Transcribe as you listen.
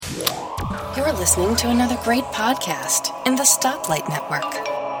You're listening to another great podcast in the Stoplight Network.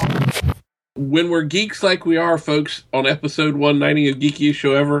 When we're geeks like we are, folks, on episode 190 of Geekiest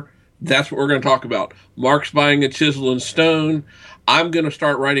Show Ever, that's what we're going to talk about. Mark's buying a chisel and stone. I'm going to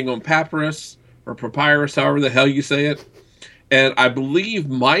start writing on papyrus, or papyrus, however the hell you say it. And I believe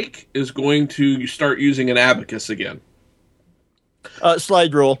Mike is going to start using an abacus again.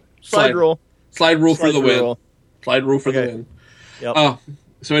 Slide rule. Slide rule for the win. Slide rule for the win. Yep.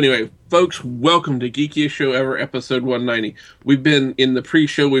 So anyway, folks, welcome to Geekiest Show Ever, episode 190. We've been, in the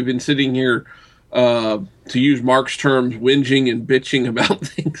pre-show, we've been sitting here, to use Mark's terms, whinging and bitching about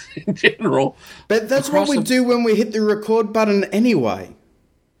things in general. But that's what we do when we hit the record button anyway.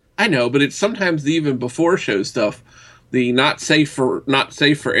 I know, but it's sometimes the even before show stuff, the not safe for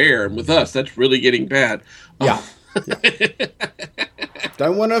air, and with us, that's really getting bad. Yeah.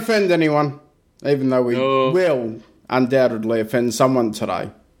 Don't want to offend anyone, even though we will undoubtedly offend someone today.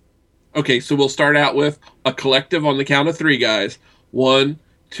 Okay, so we'll start out with a collective on the count of three, guys. 1,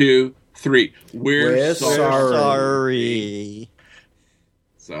 2, 3. We're sorry.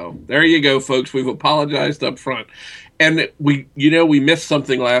 So there you go, folks. We've apologized up front. And we missed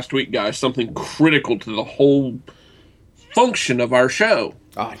something last week, guys. Something critical to the whole function of our show.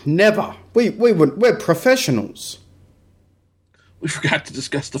 Never. We're professionals. We forgot to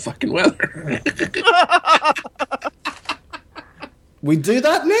discuss the fucking weather. We do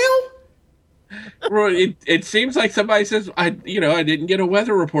that now? Well, it seems like somebody says, I didn't get a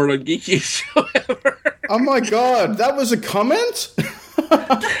weather report on Geekiest Show Ever. Oh my God, that was a comment?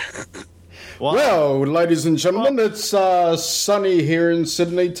 Wow. Well, ladies and gentlemen, it's sunny here in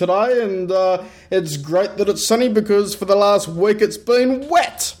Sydney today, and it's great that it's sunny because for the last week it's been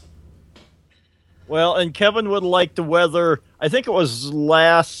wet. Well, and Kevin would like the weather, I think it was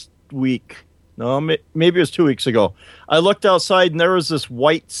last week. No, maybe it was 2 weeks ago. I looked outside and there was this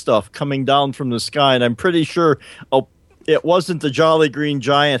white stuff coming down from the sky, and I'm pretty sure it wasn't the Jolly Green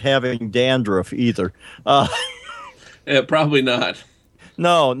Giant having dandruff either. Probably not.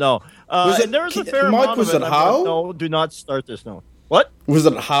 No. And there was a fair Mike, amount was of it it. how? No, do not start this now. What? Was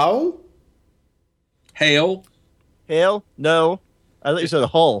it how? Hail? Hail? No. I thought you said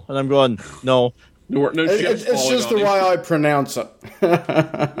hull, and I'm going, no. No chips It's just the way I pronounce it.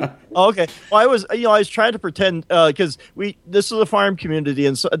 Oh, okay. Well, I was trying to pretend because this is a farm community,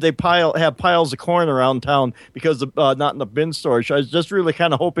 and so they have piles of corn around town because not in the bin storage. I was just really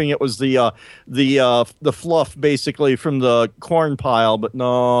kind of hoping it was the fluff basically from the corn pile, but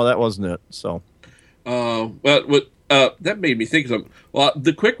no, that wasn't it. So, that made me think of something. Well,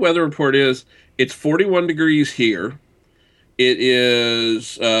 the quick weather report is it's 41 degrees here. It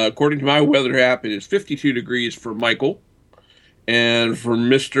is, according to my weather app, it is 52 degrees for Michael. And for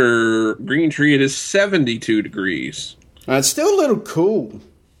Mr. Green Tree, it is 72 degrees. It's still a little cool.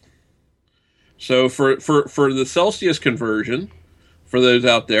 So for the Celsius conversion, for those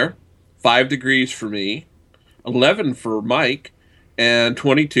out there, 5 degrees for me, 11 for Mike, and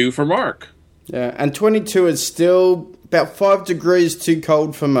 22 for Mark. Yeah, and 22 is still about 5 degrees too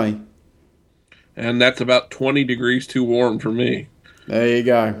cold for me. And that's about 20 degrees too warm for me. There you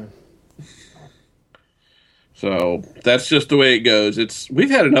go. So that's just the way it goes. We've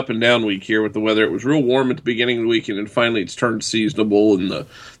had an up and down week here with the weather. It was real warm at the beginning of the weekend, and finally it's turned seasonable, and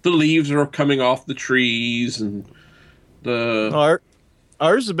the leaves are coming off the trees, and ours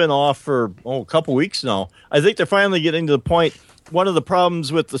has been off for a couple weeks now. I think they're finally getting to the point. One of the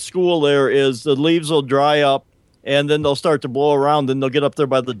problems with the school there is the leaves will dry up, and then they'll start to blow around, and they'll get up there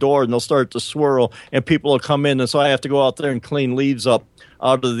by the door, and they'll start to swirl, and people will come in, and so I have to go out there and clean leaves up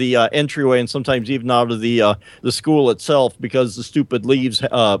out of the entryway, and sometimes even out of the school itself, because the stupid leaves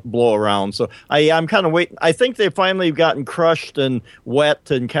blow around. So I'm kind of waiting. I think they've finally gotten crushed and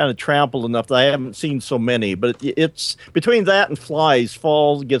wet and kind of trampled enough that I haven't seen so many. But it's between that and flies,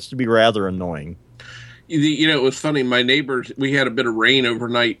 fall gets to be rather annoying. It was funny. My neighbors, we had a bit of rain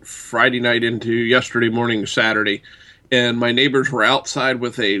overnight, Friday night into yesterday morning, Saturday, and my neighbors were outside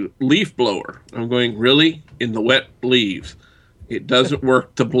with a leaf blower. I'm going, really? In the wet leaves? It doesn't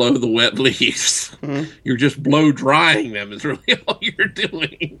work to blow the wet leaves. Mm-hmm. You're just blow drying them is really all you're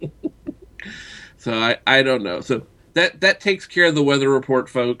doing. So I don't know. So that takes care of the weather report,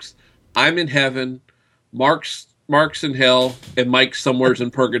 folks. I'm in heaven. Mark's in hell, and Mike's somewhere's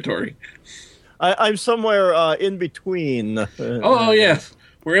in purgatory. I'm somewhere in between. Oh yes,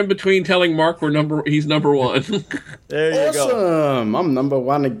 we're in between. Telling Mark he's number one. There you go. Awesome. I'm number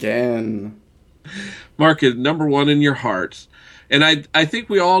one again. Mark is number one in your hearts. And I think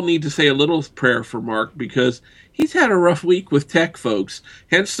we all need to say a little prayer for Mark, because He's had a rough week with tech, folks.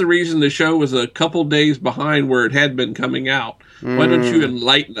 Hence the reason the show was a couple days behind where it had been coming out. Why don't you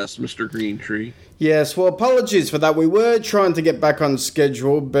enlighten us, Mr. Greentree? Yes, well, apologies for that. We were trying to get back on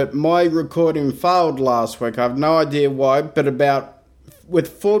schedule, but my recording failed last week. I have no idea why, but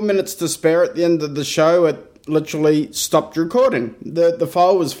with 4 minutes to spare at the end of the show, it literally stopped recording. The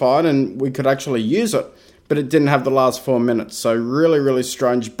file was fine and we could actually use it, but it didn't have the last 4 minutes. So really, really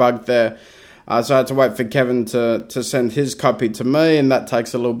strange bug there. So I had to wait for Kevin to send his copy to me, and that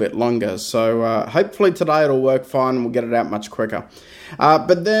takes a little bit longer. So hopefully today it'll work fine and we'll get it out much quicker.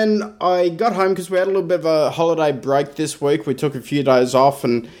 But then I got home because we had a little bit of a holiday break this week. We took a few days off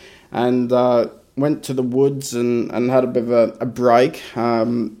and went to the woods and had a bit of a break,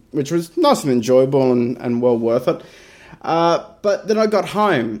 which was nice and enjoyable and well worth it. But then I got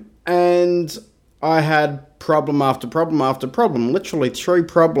home and I had problem after problem after problem, literally 3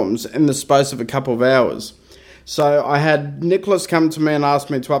 problems in the space of a couple of hours. So I had Nicholas come to me and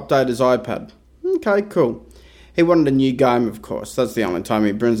ask me to update his iPad. Okay, cool. He wanted a new game, of course. That's the only time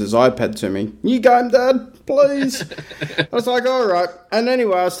he brings his iPad to me. New game, Dad, please. I was like, all right. And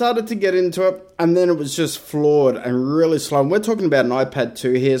anyway, I started to get into it, and then it was just flawed and really slow. And we're talking about an iPad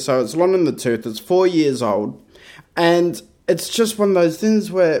 2 here, so it's long in the tooth. It's 4 years old. And it's just one of those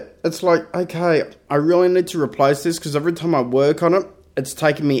things where it's like, okay, I really need to replace this because every time I work on it, it's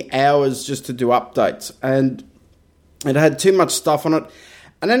taking me hours just to do updates. And it had too much stuff on it.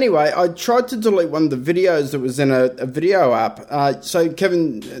 And anyway, I tried to delete one of the videos that was in a video app. So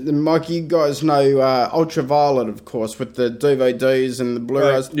Kevin and Mike, you guys know Ultraviolet, of course, with the DVDs and the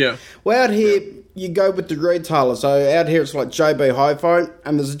Blu-rays. Right, yeah. Well, out here, you go with the retailer. So out here, it's like JB Hi-Fi.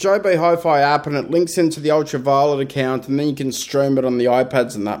 And there's a JB Hi-Fi app, and it links into the Ultraviolet account, and then you can stream it on the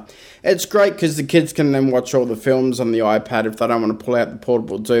iPads and that. It's great because the kids can then watch all the films on the iPad if they don't want to pull out the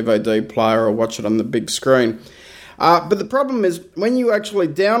portable DVD player or watch it on the big screen. But the problem is, when you actually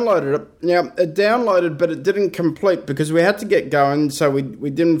downloaded it, now, it downloaded, but it didn't complete because we had to get going, so we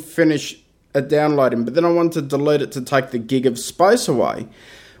didn't finish it downloading. But then I wanted to delete it to take the gig of space away.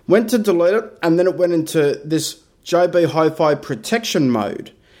 Went to delete it, and then it went into this JB Hi-Fi protection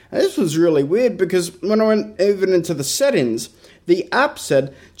mode. And this was really weird because when I went even into the settings, the app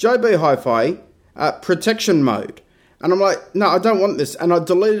said JB Hi-Fi protection mode. And I'm like, no, I don't want this. And I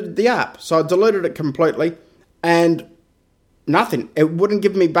deleted the app. So I deleted it completely. And nothing. It wouldn't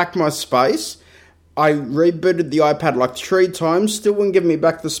give me back my space. I rebooted the iPad like 3 times, still wouldn't give me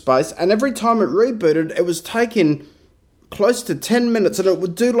back the space. And every time it rebooted, it was taking close to 10 minutes, and it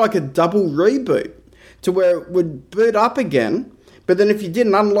would do like a double reboot to where it would boot up again. But then if you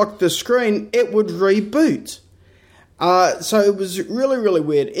didn't unlock the screen, it would reboot. So it was really, really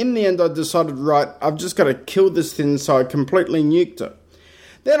weird. In the end, I decided, right, I've just got to kill this thing, so I completely nuked it.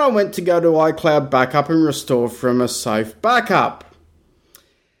 Then I went to go to iCloud Backup and restore from a safe backup.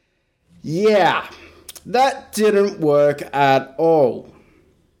 Yeah, that didn't work at all.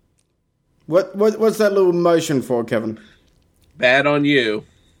 What's that little motion for, Kevin? Bad on you.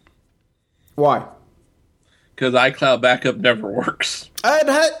 Why? Because iCloud Backup never works.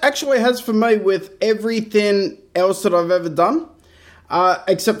 It actually has for me with everything else that I've ever done.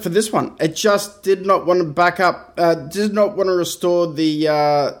 Except for this one. It just did not want to back up, did not want to restore the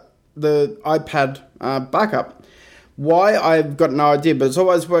iPad backup. Why? I've got no idea, but it's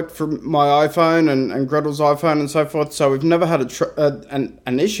always worked for my iPhone and Gretel's iPhone and so forth, so we've never had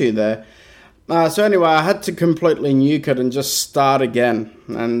an issue there. So anyway, I had to completely nuke it and just start again.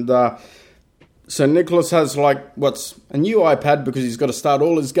 And so Nicholas has what's a new iPad because he's got to start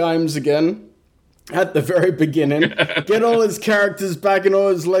all his games again. At the very beginning, get all his characters back in all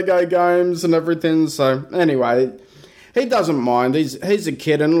his Lego games and everything. So anyway, he doesn't mind. He's a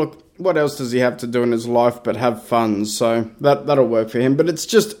kid, and look, what else does he have to do in his life but have fun? So that'll work for him. But it's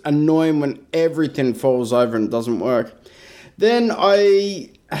just annoying when everything falls over and doesn't work. Then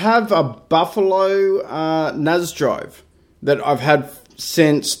I have a Buffalo NAS drive that I've had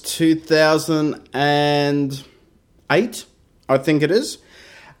since 2008, I think it is,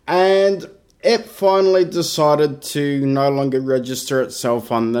 and it finally decided to no longer register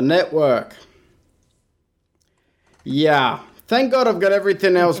itself on the network. Yeah, thank God I've got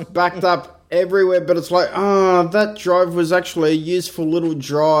everything else backed up everywhere, but it's like, that drive was actually a useful little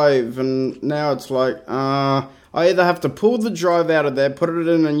drive, and now it's like, I either have to pull the drive out of there, put it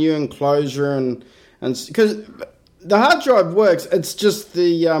in a new enclosure, and because the hard drive works, it's just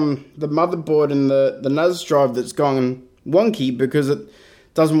the motherboard and the NAS drive that's gone wonky because it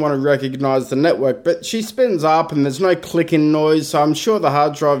doesn't want to recognize the network, but she spins up and there's no clicking noise, so I'm sure the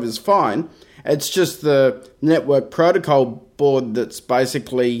hard drive is fine. It's just the network protocol board that's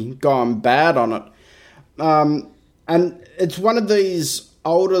basically gone bad on it. And it's one of these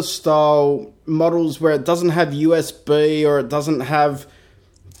older style models where it doesn't have USB or it doesn't have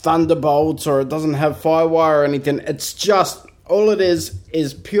Thunderbolts or it doesn't have Firewire or anything. It's just, all it is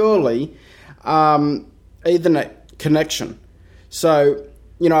purely Ethernet connection. So,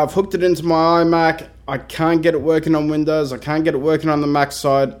 I've hooked it into my iMac. I can't get it working on Windows. I can't get it working on the Mac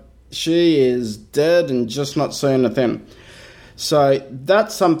side. She is dead and just not seeing a thing. So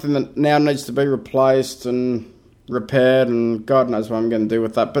that's something that now needs to be replaced and repaired, and God knows what I'm going to do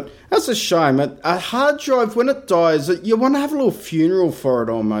with that. But that's a shame. A hard drive, when it dies, you want to have a little funeral for it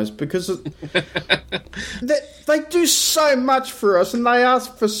almost, because they do so much for us and they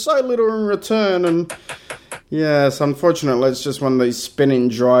ask for so little in return. And yes, unfortunately, it's just one of these spinning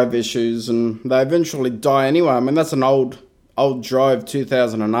drive issues, and they eventually die anyway. I mean, that's an old drive,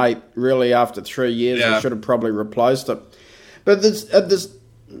 2008. Really, after 3 years, I should have probably replaced it. But at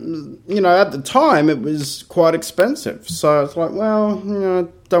the time, it was quite expensive. So it's like, well, I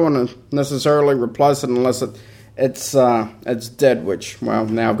don't want to necessarily replace it unless it's dead, which, well,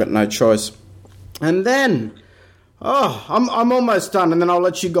 now I've got no choice. And then, I'm almost done, and then I'll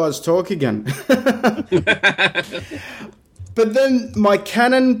let you guys talk again. But then my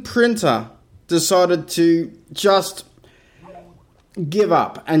Canon printer decided to just give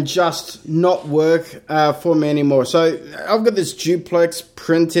up and just not work for me anymore. So I've got this duplex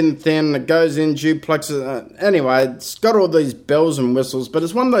printing thing that goes in duplex. Anyway, it's got all these bells and whistles, but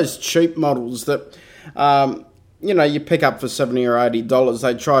it's one of those cheap models that, you pick up for $70 or $80.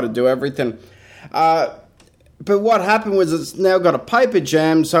 They try to do everything. But what happened was it's now got a paper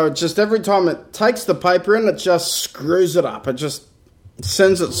jam, so it just, every time it takes the paper in, it just screws it up. It just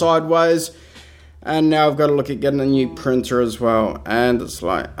sends it sideways. And now I've got to look at getting a new printer as well. And it's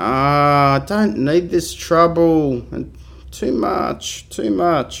like, I don't need this trouble. Too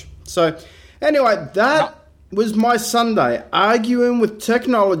much. So anyway, that was my Sunday, arguing with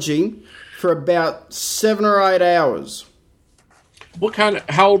technology for about 7 or 8 hours.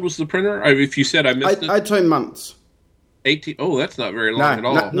 How old was the printer? If you said I missed it. 18 months. 18? Oh, that's not very long at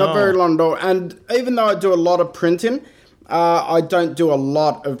all. Not very long at all. And even though I do a lot of printing, I don't do a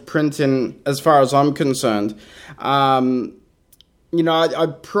lot of printing as far as I'm concerned. I'd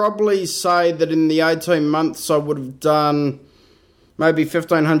probably say that in the 18 months I would have done maybe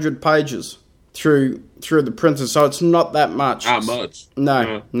 1,500 pages through the printer, so it's not that much. Not much.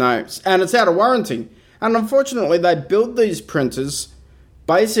 No. And it's out of warranty. And unfortunately, they build these printers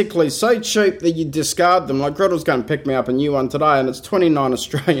basically so cheap that you discard them. Like, Gretel's going to pick me up a new one today, and it's $29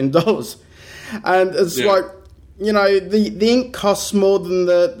 Australian dollars. And it's like, the ink costs more than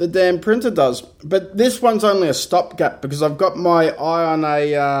the damn printer does. But this one's only a stopgap because I've got my eye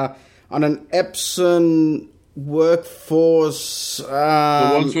on an Epson Workforce.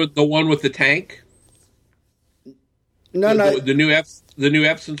 The one with the tank. No. The new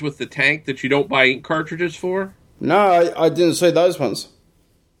Epsons with the tank that you don't buy ink cartridges for. No, I didn't see those ones.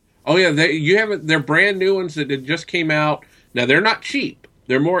 Oh yeah, they're brand new ones that just came out. Now they're not cheap.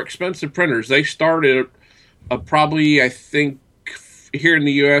 They're more expensive printers. They started. Probably, I think, here in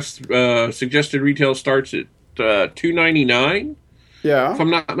the U.S., suggested retail starts at $2.99. Yeah, if I'm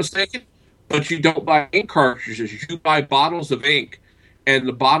not mistaken. But you don't buy ink cartridges; you buy bottles of ink, and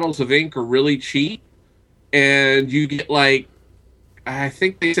the bottles of ink are really cheap. And you get I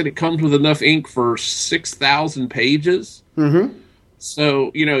think they said it comes with enough ink for 6,000 pages. Mm-hmm.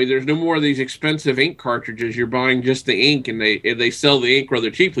 So there's no more of these expensive ink cartridges. You're buying just the ink, and they sell the ink rather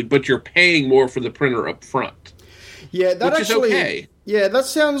cheaply, but you're paying more for the printer up front. Yeah, that which actually, is okay. Yeah, that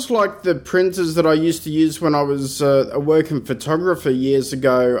sounds like the printers that I used to use when I was a working photographer years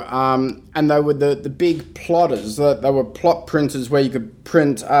ago, and they were the big plotters. They were plot printers where you could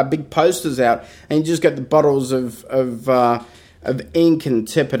print big posters out, and you just get the bottles of ink and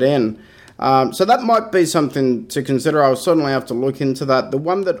tip it in. So that might be something to consider. I'll certainly have to look into that. The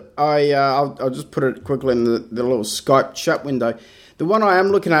one that I'll just put it quickly in the little Skype chat window. The one I am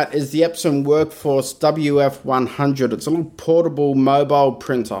looking at is the Epson Workforce WF100. It's a little portable mobile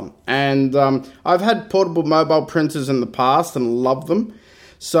printer. And I've had portable mobile printers in the past and love them.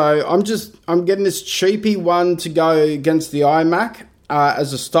 So I'm getting this cheapy one to go against the iMac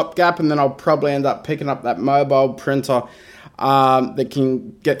as a stopgap. And then I'll probably end up picking up that mobile printer that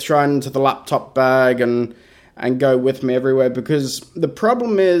can get thrown into the laptop bag and go with me everywhere. Because the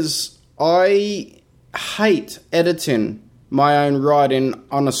problem is I hate editing my own writing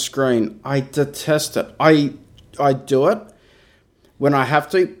on a screen. I detest it. I do it when I have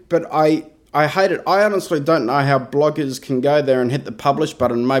to, but I hate it. I honestly don't know how bloggers can go there and hit the publish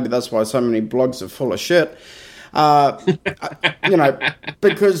button. Maybe that's why so many blogs are full of shit.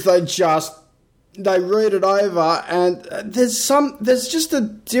 Because they just they read it over, and there's just a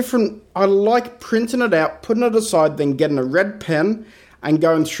different. I like printing it out, putting it aside, then getting a red pen and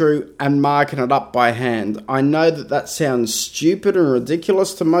going through and marking it up by hand. I know that sounds stupid and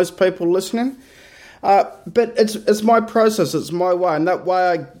ridiculous to most people listening, but it's my process, it's my way, and that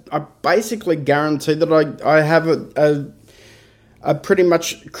way I basically guarantee that I have a pretty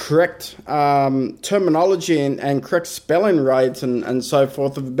much correct terminology and correct spelling rates and so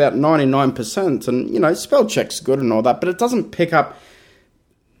forth of about 99%. And, spell check's good and all that, but it doesn't pick up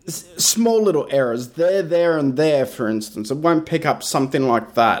small little errors. There, and there, for instance. It won't pick up something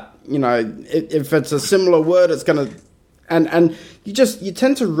like that. If it's a similar word, it's going to... And you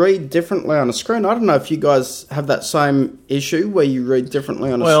tend to read differently on a screen. I don't know if you guys have that same issue where you read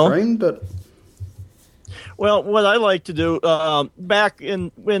differently on a screen, but... Well, what I like to do back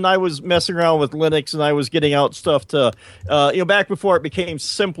when I was messing around with Linux and I was getting out stuff to, back before it became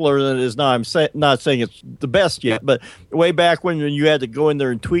simpler than it is now. I'm not saying it's the best yet, but way back when you had to go in there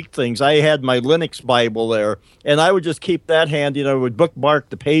and tweak things, I had my Linux Bible there, and I would just keep that handy. I would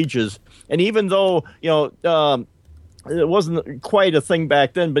bookmark the pages, and even though it wasn't quite a thing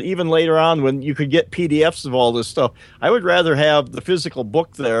back then, but even later on when you could get PDFs of all this stuff, I would rather have the physical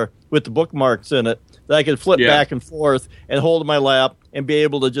book there with the bookmarks in it that I could flip back and forth and hold in my lap and be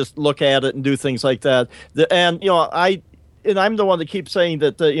able to just look at it and do things like that. I'm the one that keeps saying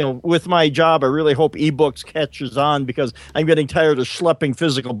that, with my job, I really hope ebooks catches on because I'm getting tired of schlepping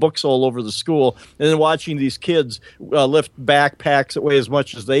physical books all over the school and then watching these kids lift backpacks that weigh as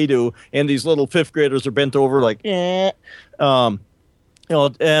much as they do, and these little fifth graders are bent over like,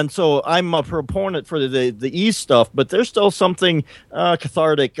 and so I'm a proponent for the e-stuff, but there's still something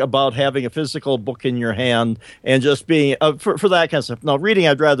cathartic about having a physical book in your hand and just being for that kind of stuff. Now, reading,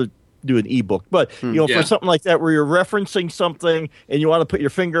 I'd rather do an ebook, but for something like that where you're referencing something and you want to put your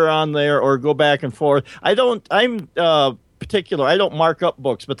finger on there or go back and forth, I'm particular. I don't mark up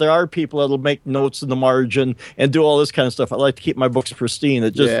books, but there are people that'll make notes in the margin and do all this kind of stuff. I like to keep my books pristine.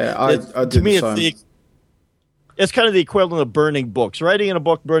 It just I do the same. It's kind of the equivalent of burning books. Writing in a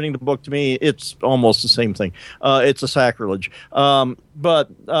book, burning the book, to me, it's almost the same thing. It's a sacrilege.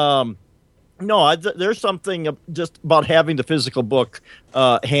 No, there's something just about having the physical book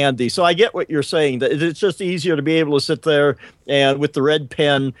handy. So I get what you're saying, that it's just easier to be able to sit there and with the red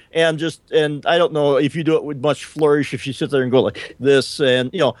pen and I don't know if you do it with much flourish, if you sit there and go like this and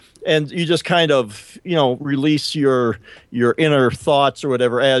you just kind of, release your inner thoughts or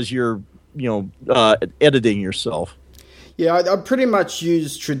whatever as you're, editing yourself. Yeah, I pretty much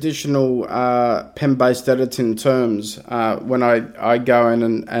use traditional pen-based editing terms when I go in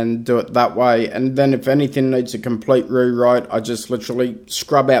and do it that way. And then if anything needs a complete rewrite, I just literally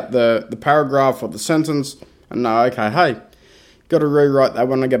scrub out the paragraph or the sentence and know, okay, hey, got to rewrite that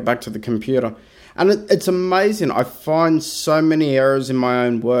when I get back to the computer. And it's amazing. I find so many errors in my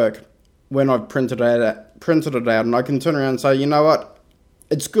own work when I've printed it out, and I can turn around and say, you know what,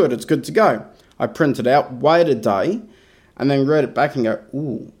 it's good to go. I print it out, wait a day, and then read it back and go,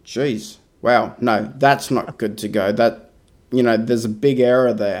 ooh, geez, wow, no, that's not good to go. That, there's a big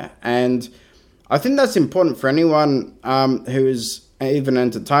error there. And I think that's important for anyone who is even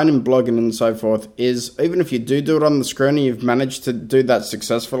entertaining, blogging and so forth, is even if you do it on the screen and you've managed to do that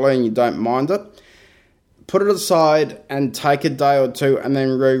successfully and you don't mind it, put it aside and take a day or two and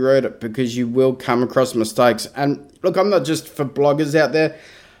then reread it, because you will come across mistakes. And look, I'm not just for bloggers out there.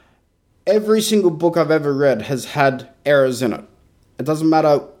 Every single book I've ever read has had errors in it. It doesn't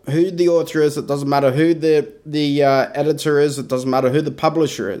matter who the author is. It doesn't matter who the editor is. It doesn't matter who the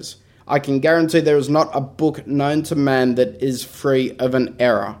publisher is. I can guarantee there is not a book known to man that is free of an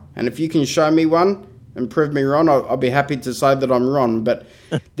error. And if you can show me one and prove me wrong, I'll be happy to say that I'm wrong. But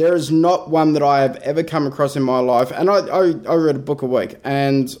there is not one that I have ever come across in my life. And I read a book a week,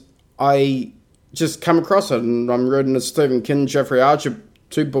 and I just come across it. And I'm reading a Stephen King, Jeffrey Archer,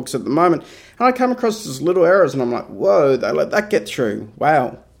 2 books at the moment, and I come across these little errors, and I'm like, whoa, they let that get through.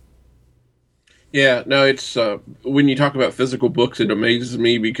 Wow. Yeah, no, it's when you talk about physical books, it amazes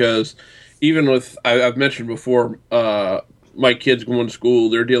me because even with, I've mentioned before, my kids going to school,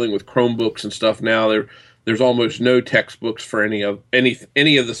 they're dealing with Chromebooks and stuff now. There's almost no textbooks for any of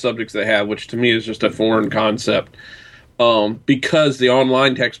the subjects they have, which to me is just a foreign concept, because the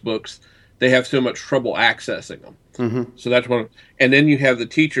online textbooks, they have so much trouble accessing them. Mm-hmm. So that's one. And then you have the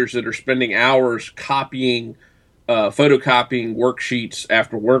teachers that are spending hours copying, photocopying worksheets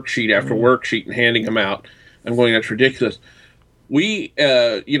after worksheet after worksheet and handing them out. I'm going, that's ridiculous. We,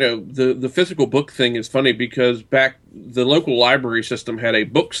 the physical book thing is funny because back the local library system had a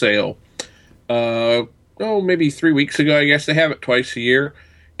book sale. Maybe 3 weeks ago. I guess they have it twice a year,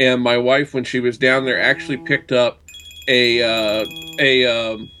 and my wife, when she was down there, actually picked up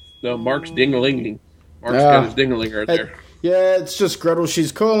Mark's ding-a-ling. Mark's got his ding-a-linger there. Yeah, it's just Gretel.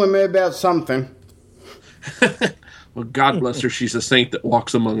 She's calling me about something. Well, God bless her. She's a saint that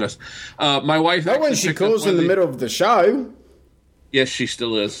walks among us. My wife. Not when she calls in the middle of the show. Yes, she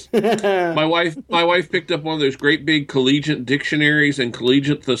still is. My wife picked up one of those great big collegiate dictionaries and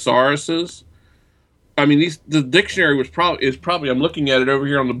collegiate thesauruses. I mean, the dictionary is probably. I'm looking at it over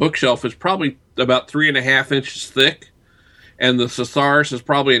here on the bookshelf. It's probably about 3.5 inches thick, and the thesaurus is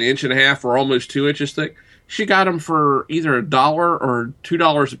probably 1.5 inches or almost 2 inches thick. She got them for either $1 or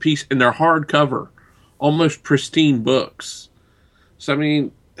 $2 a piece, and they're hardcover, almost pristine books. So I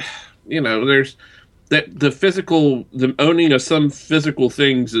mean, there's that the owning of some physical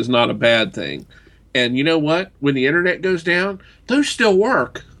things is not a bad thing. And you know what? When the internet goes down, those still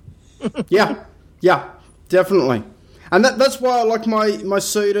work. Yeah, definitely. And that's why I like my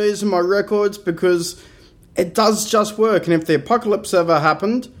CDs and my records, because it does just work. And if the apocalypse ever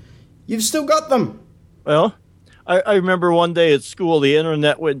happened, you've still got them. Well, I remember one day at school, the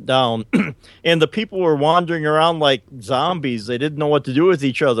internet went down, and the people were wandering around like zombies. They didn't know what to do with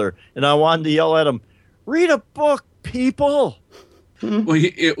each other. And I wanted to yell at them, read a book, people. Well,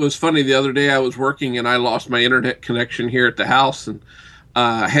 it was funny. The other day I was working, and I lost my internet connection here at the house, and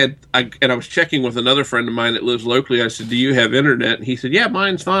I was checking with another friend of mine that lives locally. I said, do you have internet? And he said, yeah,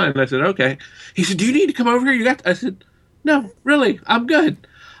 mine's fine. And I said, okay. He said, do you need to come over here? I said, no, really, I'm good.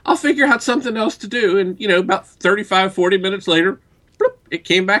 I'll figure out something else to do. And, about 35, 40 minutes later, bloop, it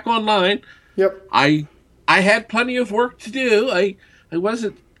came back online. Yep. I had plenty of work to do. I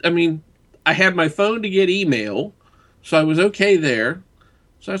had my phone to get email, so I was okay there.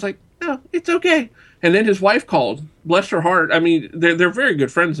 So I was like, no, it's okay. And then his wife called, bless her heart. I mean, they're very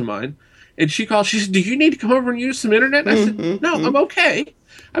good friends of mine. And she called, she said, do you need to come over and use some internet? And I said, no, I'm okay.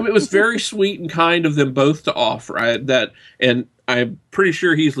 I mean, it was very sweet and kind of them both to offer that. And I'm pretty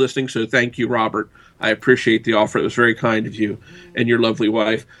sure he's listening, so thank you, Robert. I appreciate the offer. It was very kind of you and your lovely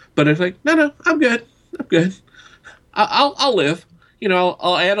wife. But I was like, no, I'm good. I'll live.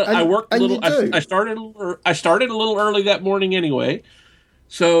 I'll add. I worked a little. I started a little early that morning anyway,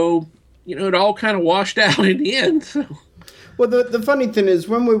 so it all kind of washed out in the end. So. Well, the funny thing is,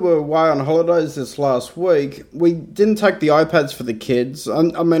 when we were away on holidays this last week, we didn't take the iPads for the kids.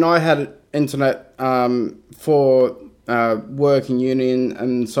 I mean, I had internet for work and union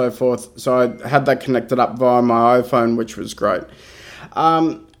and so forth, so I had that connected up via my iPhone, which was great.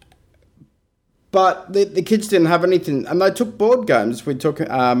 But the kids didn't have anything, and they took board games. We took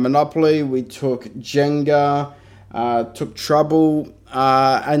Monopoly, we took Jenga, took Trouble,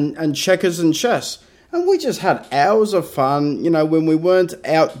 and checkers and chess. And we just had hours of fun, when we weren't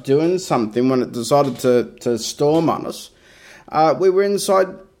out doing something, when it decided to storm on us. We were inside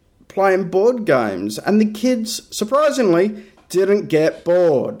playing board games, and the kids, surprisingly, didn't get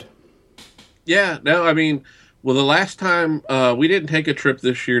bored. Yeah, no, I mean, well, the last time, we didn't take a trip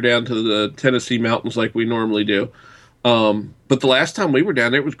this year down to the Tennessee mountains like we normally do. But the last time we were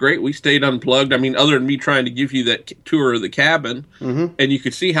down there, it was great. We stayed unplugged. I mean, other than me trying to give you that tour of the cabin, and you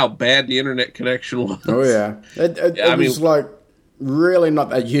could see how bad the internet connection was. Oh, yeah. It was like really not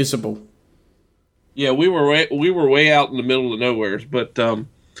that usable. Yeah, we were way out in the middle of nowheres. But,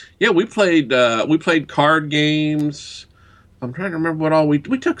 we played card games. I'm trying to remember what all we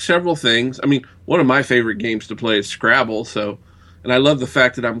took several things. I mean, one of my favorite games to play is Scrabble, and I love the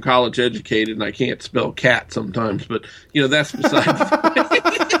fact that I'm college educated and I can't spell cat sometimes, but that's beside the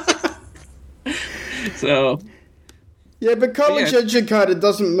point. So yeah, but college educated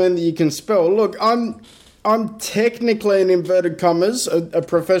doesn't mean that you can spell. Look, I'm technically, in inverted commas, a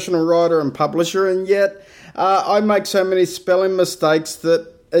professional writer and publisher, and yet I make so many spelling mistakes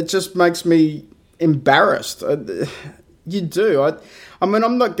that it just makes me embarrassed. You do. I mean,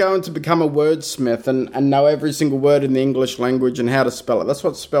 I'm not going to become a wordsmith and know every single word in the English language and how to spell it. That's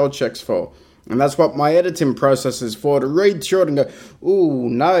what spell check's for. And that's what my editing process is for, to read through it and go, ooh,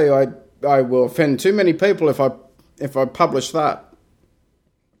 no, I will offend too many people if I publish that.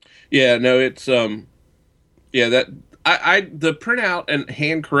 Yeah, no, it's, the printout and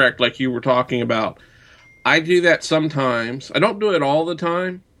hand correct, like you were talking about, I do that sometimes. I don't do it all the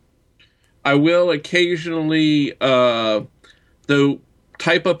time. I will occasionally, though,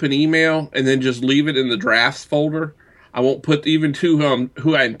 type up an email and then just leave it in the drafts folder. I won't put even to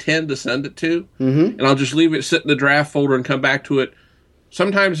who I intend to send it to, and I'll just leave it sit in the draft folder and come back to it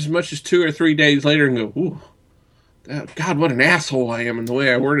sometimes as much as 2 or 3 days later and go, ooh, God, what an asshole I am in the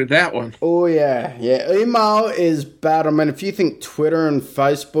way I worded that one. Oh, yeah. Yeah, email is bad. I mean, if you think Twitter and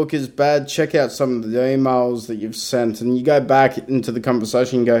Facebook is bad, check out some of the emails that you've sent, and you go back into the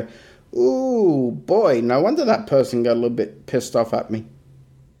conversation and go, ooh, boy, no wonder that person got a little bit pissed off at me.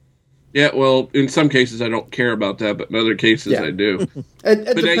 Yeah, well, in some cases I don't care about that, but in other cases I do.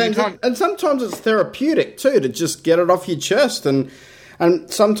 It depends. And sometimes it's therapeutic, too, to just get it off your chest, and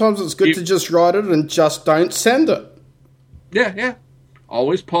sometimes it's good to just write it and just don't send it. Yeah.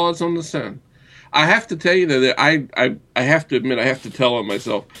 Always pause on the send. I have to tell you, though, that I have to admit, I have to tell on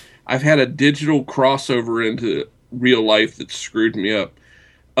myself, I've had a digital crossover into real life that screwed me up.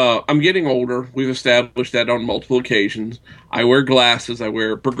 I'm getting older. We've established that on multiple occasions. I wear glasses. I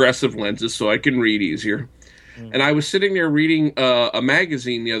wear progressive lenses so I can read easier. And I was sitting there reading a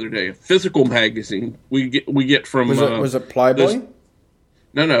magazine the other day, a physical magazine we get from... Was it Playboy?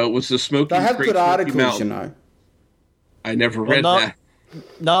 No, it was the Smoky They have Great good Smoky articles, Mountain. you know. I never read that.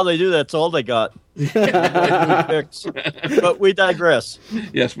 Now they do. That's all they got. But we digress.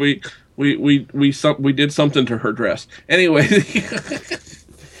 Yes, we did something to her dress. Anyway,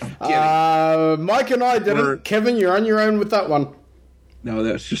 Mike and I didn't. Kevin, you're on your own with that one. No,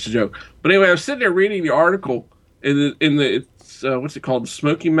 that's just a joke. But anyway, I was sitting there reading the article in the what's it called,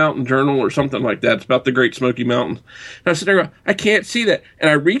 Smoky Mountain Journal or something like that. It's about the Great Smoky Mountains. And I was sitting there going, I can't see that. And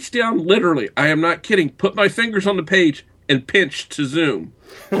I reached down, literally, I am not kidding, put my fingers on the page and pinched to zoom.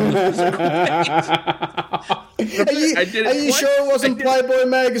 Are you sure it wasn't Playboy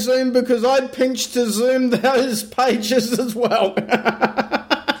magazine? Because I pinched to zoom those pages as well.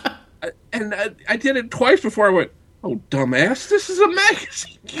 I did it twice before I went, oh, dumbass, this is a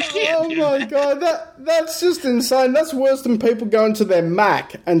magazine. Oh, my God. That's just insane. That's worse than people going to their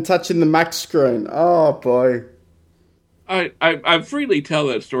Mac and touching the Mac screen. Oh, boy. I freely tell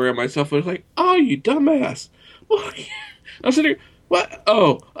that story on myself. I was like, oh, you dumbass. I was sitting there, what?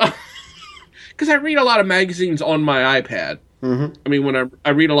 Oh. Because I read a lot of magazines on my iPad. Mm-hmm. I mean, when I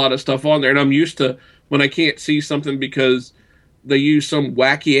read a lot of stuff on there, and I'm used to when I can't see something because they use some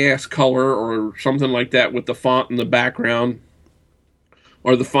wacky-ass color or something like that with the font in the background,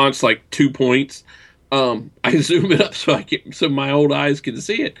 or the font's like 2 points. I zoom it up so my old eyes can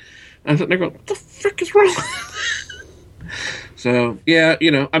see it. And I'm sitting there going, what the frick is wrong? So, yeah,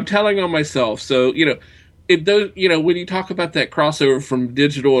 I'm telling on myself. So, it does, when you talk about that crossover from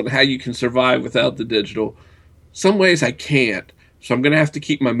digital and how you can survive without the digital, some ways I can't. So I'm going to have to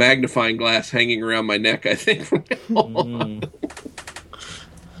keep my magnifying glass hanging around my neck, I think, from now on.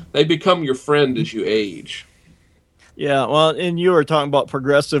 They become your friend as you age. Yeah, well, and you were talking about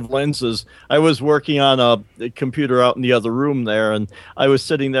progressive lenses. I was working on a computer out in the other room there, and I was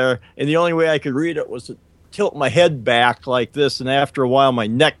sitting there, and the only way I could read it was to tilt my head back like this, and after a while my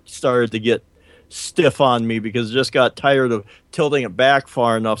neck started to get stiff on me because I just got tired of tilting it back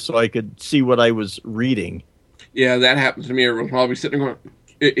far enough so I could see what I was reading. Yeah, that happens to me. I'll be sitting there going,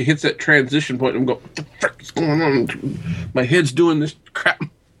 it hits that transition point and I'm going, what the frick is going on? My head's doing this crap.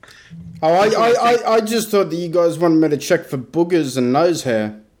 Oh, I just thought that you guys wanted me to check for boogers and nose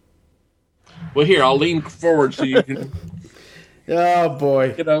hair. Well, here, I'll lean forward so you can... Oh,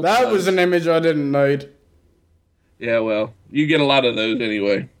 boy. That was an image I didn't need. Yeah, well, you get a lot of those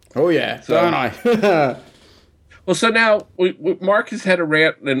anyway. Oh, yeah, so, don't I? Well, so now Mark has had a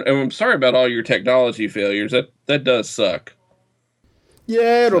rant, and I'm sorry about all your technology failures. That does suck.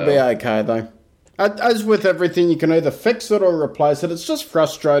 Yeah, it'll be okay, though. As with everything, you can either fix it or replace it. It's just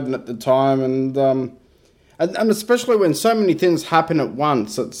frustrating at the time, and especially when so many things happen at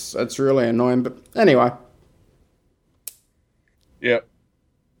once, it's really annoying. But anyway. Yep.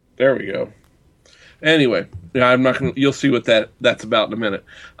 There we go. Anyway, yeah, I'm not gonna. You'll see what that's about in a minute.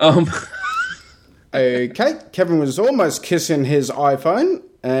 Okay, Kevin was almost kissing his iPhone,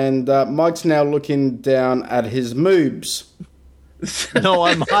 and Mike's now looking down at his moobs. No,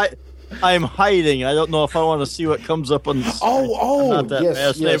 I'm hiding. I don't know if I want to see what comes up on the screen. Oh, not that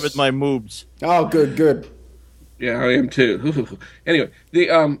yes. with my moobs. Oh, good. Yeah, I am too. Anyway,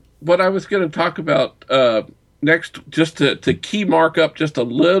 the what I was going to talk about next, just to key Mark up just a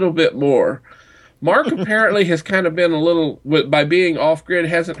little bit more. Mark apparently has kind of been a little, by being off-grid,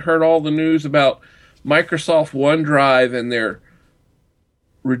 hasn't heard all the news about Microsoft OneDrive and their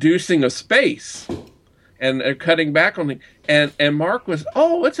reducing of space and cutting back on it. And Mark was,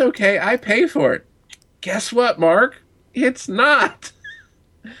 oh, it's okay, I pay for it. Guess what, Mark? It's not.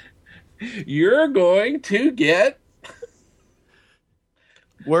 You're going to get...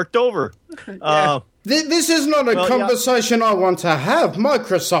 worked over. Yeah. This is not a conversation I want to have.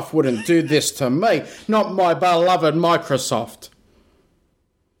 Microsoft wouldn't do this to me. Not my beloved Microsoft.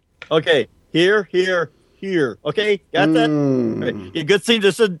 Okay, here. here. Okay, got that? Right. Yeah, good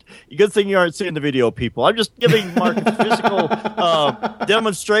thing you aren't seeing the video, people. I'm just giving Mark a physical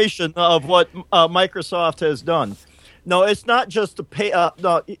demonstration of what Microsoft has done. No, it's not just the pay.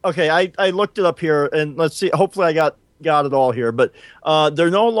 No, okay, I looked it up here, and let's see. Hopefully, I got it all here. But they're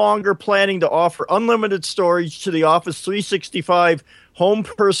no longer planning to offer unlimited storage to the Office 365 home,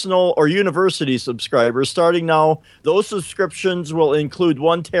 personal, or university subscribers. Starting now, those subscriptions will include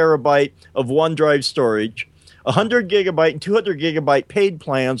 1 terabyte of OneDrive storage. 100 gigabyte and 200 gigabyte paid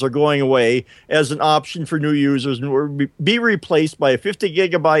plans are going away as an option for new users and will be replaced by a 50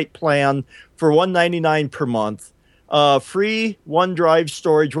 gigabyte plan for $199 per month. Free OneDrive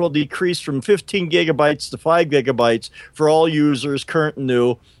storage will decrease from 15 gigabytes to 5 gigabytes for all users, current and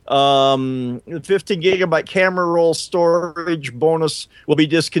new. 15 gigabyte camera roll storage bonus will be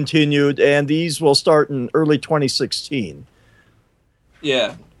discontinued, and these will start in early 2016.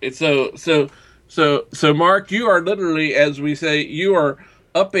 Yeah. So, Mark, you are literally, as we say, you are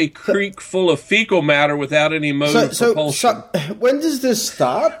up a creek full of fecal matter without any mode of propulsion. So, when does this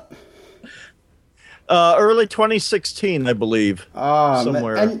start? Early 2016, I believe.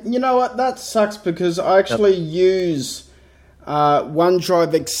 Somewhere. And you know what? That sucks because I actually use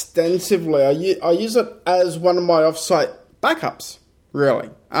OneDrive extensively. I use it as one of my offsite backups. Really.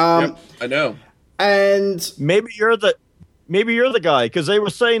 Yep, I know. And maybe you're the guy, because they were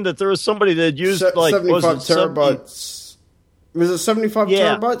saying that there was somebody that used 75 terabytes. Was it 75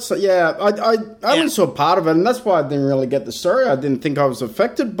 terabytes? So, yeah, I only saw part of it, and that's why I didn't really get the story. I didn't think I was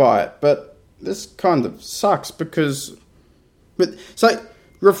affected by it, but this kind of sucks because... So,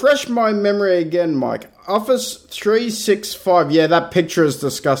 refresh my memory again, Mike. Office 365. Yeah, that picture is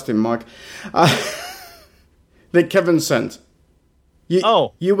disgusting, Mike. That Kevin sent.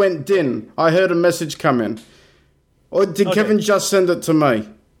 You went din. I heard a message come in. Or did Kevin just send it to me?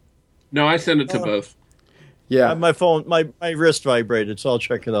 No, I sent it to both. Yeah. My phone, my wrist vibrated, so I'll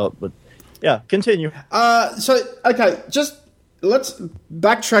check it out. But yeah, continue. Just... Let's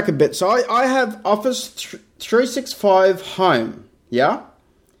backtrack a bit. So I have Office 365 Home, yeah?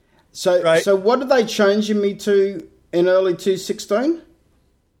 So what are they changing me to in early 2016?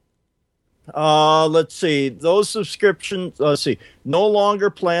 Let's see. Those subscriptions, no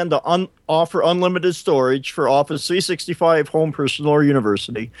longer plan to offer unlimited storage for Office 365 Home, Personal, or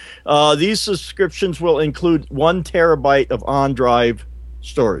University. These subscriptions will include 1 terabyte of OneDrive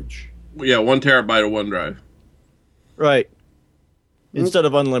storage. Yeah, 1 terabyte of OneDrive. Right. Instead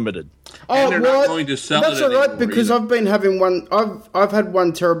of unlimited. And they're not going to sell That's it all right, anymore because either. I've been having one. I've had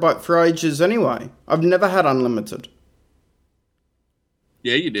 1 terabyte for ages anyway. I've never had unlimited.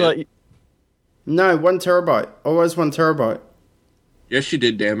 Yeah, you did. No, 1 terabyte. Always 1 terabyte. Yes, you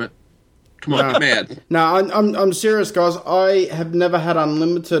did. Damn it! Come on, man. No, I'm serious, guys. I have never had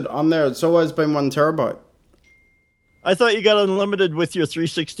unlimited on there. It's always been 1 terabyte. I thought you got unlimited with your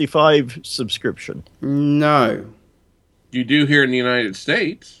 365 subscription. No. You do here in the United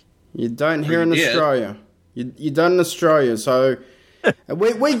States. You don't here in Australia. You don't in Australia. So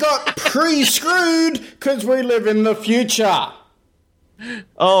we got pre-screwed because we live in the future.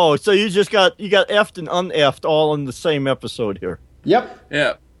 Oh, so you got effed and un-effed all in the same episode here. Yep.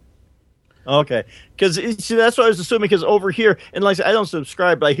 Yeah. Okay, because that's what I was assuming. Because over here, and like I said, I don't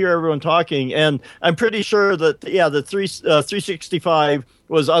subscribe, but I hear everyone talking, and I'm pretty sure that the 365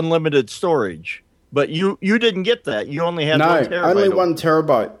 was unlimited storage. But you didn't get that. You only had 1 terabyte. Only 1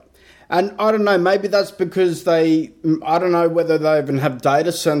 terabyte. And I don't know, maybe that's because I don't know whether they even have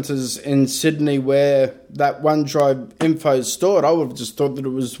data centers in Sydney where that OneDrive info is stored. I would have just thought that it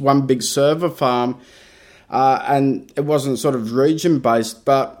was one big server farm and it wasn't sort of region-based.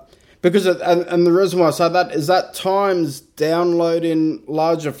 But because and the reason why I say that is that times downloading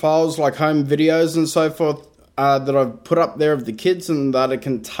larger files like home videos and so forth that I've put up there of the kids, and that it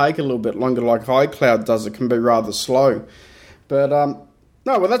can take a little bit longer, like iCloud does. It can be rather slow. But,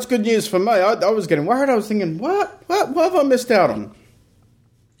 no, well, that's good news for me. I was getting worried. I was thinking, what have I missed out on?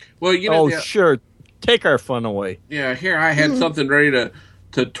 Well, you know... sure. Take our fun away. Yeah, here I had something ready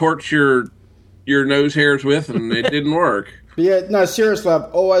to torch your nose hairs with, and it didn't work. Yeah, no, seriously,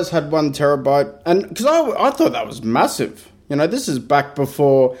 I've always had 1 terabyte. And because I thought that was massive. You know, this is back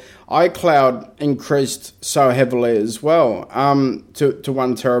before iCloud increased so heavily as well to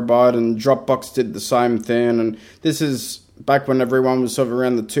 1 terabyte, and Dropbox did the same thing. And this is back when everyone was sort of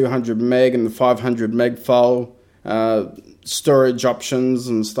around the 200 meg and the 500 meg file storage options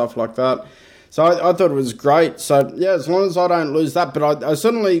and stuff like that. So I thought it was great. So, yeah, as long as I don't lose that. But I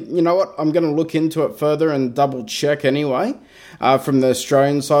certainly, you know what, I'm going to look into it further and double check anyway from the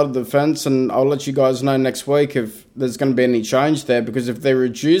Australian side of the fence. And I'll let you guys know next week if there's going to be any change there. Because if they're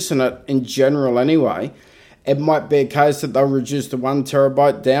reducing it in general anyway, it might be a case that they'll reduce the 1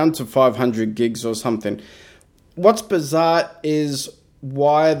 terabyte down to 500 gigs or something. What's bizarre is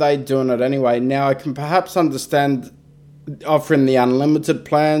why are they doing it anyway? Now, I can perhaps understand offering the unlimited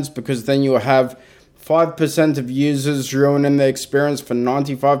plans because then you'll have 5% of users ruining the experience for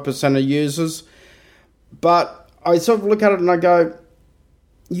 95% of users. But I sort of look at it and I go,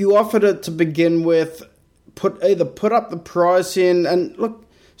 you offered it to begin with, either put up the price in, and look,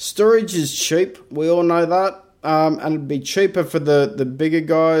 storage is cheap. We all know that. And it'd be cheaper for the bigger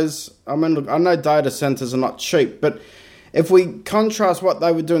guys. I mean, look, I know data centers are not cheap, but if we contrast what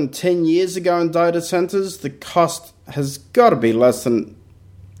they were doing 10 years ago in data centers, the cost has got to be less than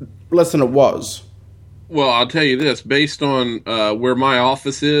it was. Well, I'll tell you this, based on where my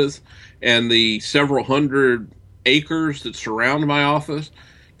office is and the several hundred acres that surround my office,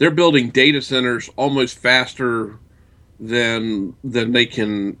 they're building data centers almost faster than they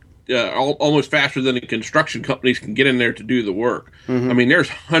can, almost faster than the construction companies can get in there to do the work. Mm-hmm. I mean, there's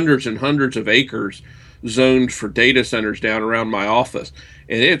hundreds and hundreds of acres zoned for data centers down around my office.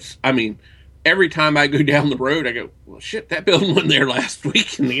 And it's, I mean, every time I go down the road, I go, well, shit, that building wasn't there last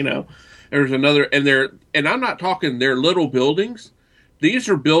week. And, you know, there's another, and I'm not talking they're little buildings. These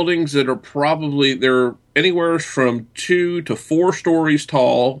are buildings that are probably, they're anywhere from 2 to 4 stories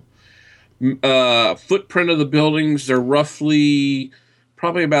tall. Footprint of the buildings, they're roughly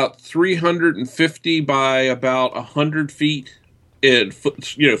probably about 350 by about 100 feet in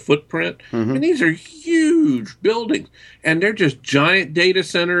footprint. Mm-hmm. And these are huge buildings. And they're just giant data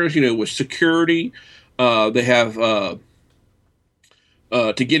centers, with security. They have,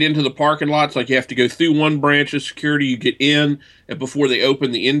 to get into the parking lots, like you have to go through one branch of security, you get in, and before they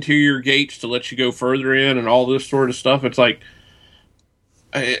open the interior gates to let you go further in and all this sort of stuff. It's like,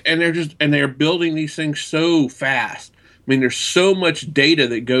 and they're building these things so fast. I mean, there's so much data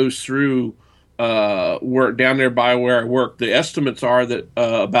that goes through work down there by where I work. The estimates are that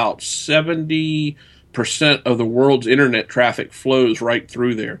about 70% of the world's internet traffic flows right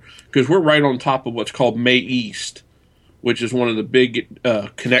through there, because we're right on top of what's called May East, which is one of the big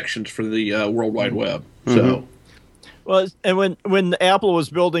connections for the World Wide Web. Mm-hmm. So, well, and when Apple was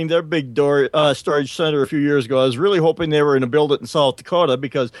building their big storage center a few years ago, I was really hoping they were going to build it in South Dakota,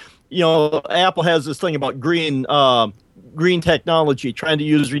 because Apple has this thing about green technology, trying to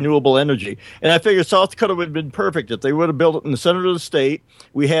use renewable energy. And I figured South Dakota would have been perfect if they would have built it in the center of the state.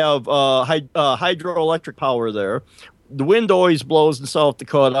 We have hydroelectric power there. The wind always blows in South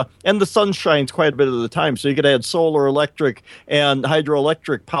Dakota, and the sun shines quite a bit of the time. So you could add solar, electric, and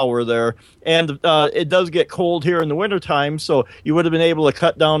hydroelectric power there. And it does get cold here in the wintertime, so you would have been able to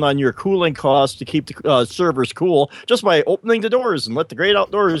cut down on your cooling costs to keep the servers cool just by opening the doors and let the great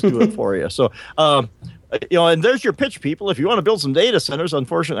outdoors do it for you. So, and there's your pitch, people. If you want to build some data centers,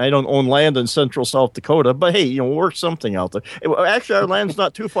 unfortunately, I don't own land in central South Dakota, but hey, we'll work something out there. Actually, our land's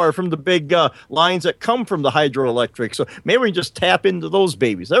not too far from the big lines that come from the hydroelectric, so maybe we can just tap into those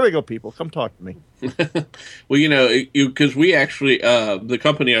babies. There we go, people. Come talk to me. Well, because we actually, the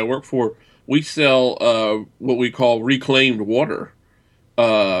company I work for, we sell what we call reclaimed water,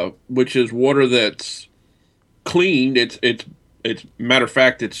 which is water that's cleaned. It's matter of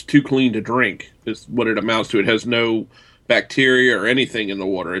fact, it's too clean to drink is what it amounts to. It has no bacteria or anything in the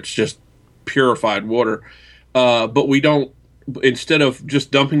water. It's just purified water. But we don't, instead of just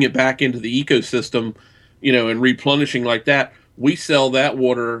dumping it back into the ecosystem, and replenishing like that, we sell that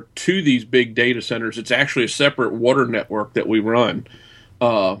water to these big data centers. It's actually a separate water network that we run.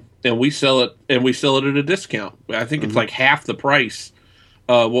 And we sell it at a discount. I think it's like half the price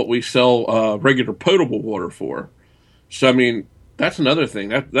what we sell regular potable water for. So, I mean, that's another thing.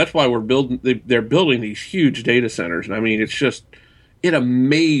 That's why they're building these huge data centers. And I mean, it's just, it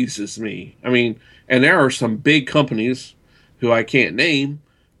amazes me. I mean, and there are some big companies who I can't name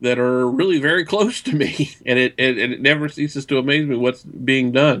that are really very close to me. And it never ceases to amaze me what's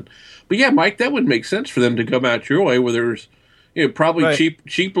being done. But yeah, Mike, that would make sense for them to come out your way where there's, probably right.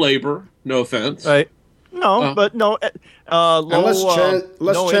 cheap labor, no offense. Right. No, but no.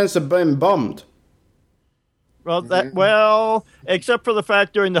 Less chance of being bombed. Well, except for the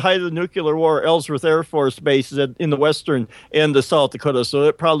fact during the height of the nuclear war, Ellsworth Air Force Base is in the western end of South Dakota, so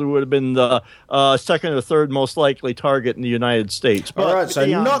it probably would have been the second or third most likely target in the United States. But all right, so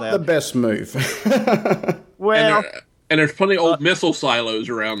not the best move. Well, and there's plenty of old missile silos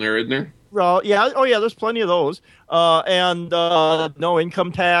around there, isn't there? Well, yeah. Oh, yeah. There's plenty of those, and no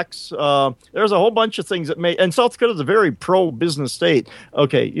income tax. There's a whole bunch of things that may. And South Dakota is a very pro-business state.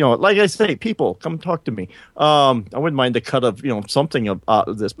 Okay, like I say, people come talk to me. I wouldn't mind a cut of something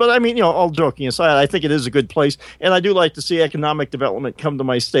of this, but I mean, all joking aside, I think it is a good place, and I do like to see economic development come to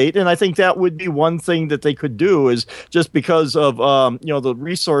my state, and I think that would be one thing that they could do is just because of the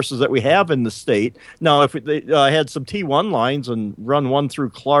resources that we have in the state. Now, if they had some T1 lines and run one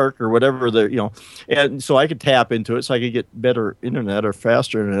through Clark or whatever. And so I could tap into it so I could get better internet or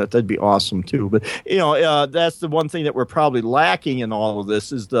faster internet. That'd be awesome too. But that's the one thing that we're probably lacking in all of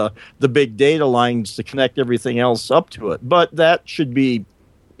this is the big data lines to connect everything else up to it. But that should be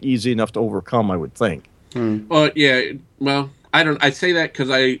easy enough to overcome, I would think. Yeah. Well, I say that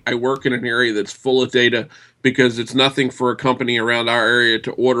because I work in an area that's full of data because it's nothing for a company around our area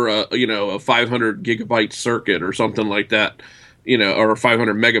to order a 500 gigabyte circuit or something like that. Or a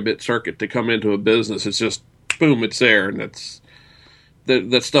 500 megabit circuit to come into a business. It's just, boom, it's there. And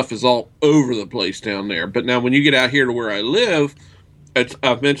that stuff is all over the place down there. But now when you get out here to where I live,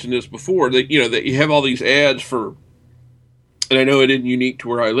 I've mentioned this before, that you have all these ads for, and I know it isn't unique to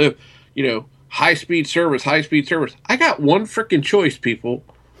where I live, high-speed service. I got one freaking choice, people.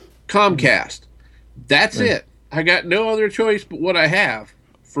 Comcast. That's it. I got no other choice but what I have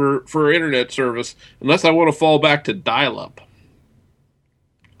for internet service, unless I want to fall back to dial-up.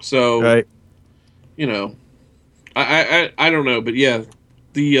 So, right. I don't know, but yeah,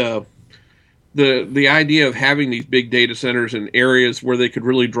 the idea of having these big data centers in areas where they could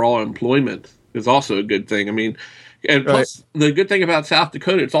really draw employment is also a good thing. I mean, and plus the good thing about South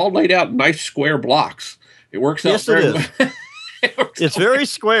Dakota, it's all laid out in nice square blocks. It works out very well. It's very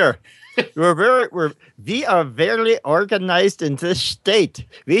square. We are very organized in this state.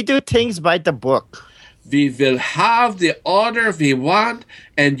 We do things by the book. We will have the order we want,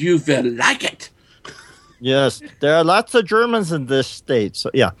 and you will like it. Yes, there are lots of Germans in this state.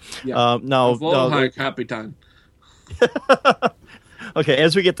 So yeah. Hi, Capitan. Okay,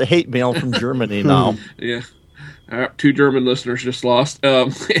 as we get the hate mail from Germany now. Yeah, 2 German listeners just lost.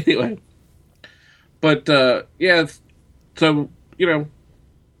 Anyway, but yeah, so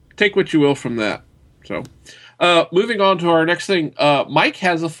take what you will from that. So, moving on to our next thing. Mike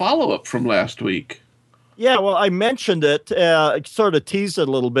has a follow-up from last week. Yeah, well, I mentioned it, sort of teased it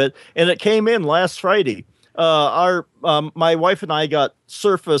a little bit, and it came in last Friday. My wife and I got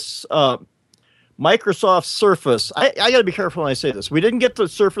Surface, Microsoft Surface. I got to be careful when I say this. We didn't get the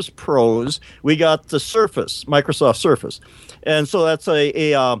Surface Pros. We got the Surface, Microsoft Surface, and so that's a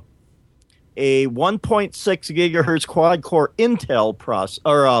 1.6 gigahertz quad-core Intel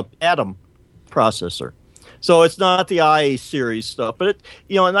Atom processor. So it's not the i series stuff, but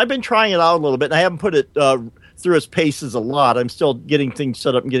and I've been trying it out a little bit, and I haven't put it through its paces a lot. I'm still getting things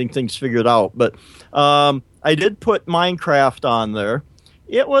set up and getting things figured out, but I did put Minecraft on there.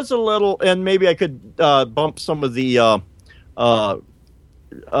 It was a little, and maybe I could bump some of the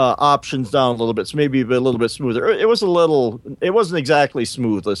options down a little bit, so maybe a little bit smoother. It wasn't exactly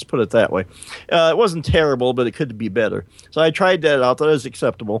smooth, let's put it that way. It wasn't terrible, but it could be better. So I tried that out. That was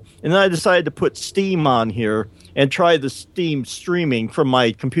acceptable. And then I decided to put Steam on here and try the Steam streaming from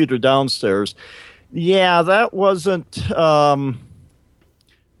my computer downstairs. Yeah, that wasn't... I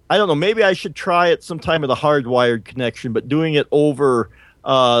don't know. Maybe I should try it sometime with a hardwired connection, but doing it over...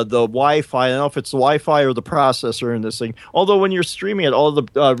 the Wi-Fi. I don't know if it's the Wi-Fi or the processor in this thing. Although when you're streaming it, all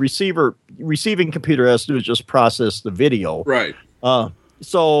the receiving computer has to do is just process the video. Right.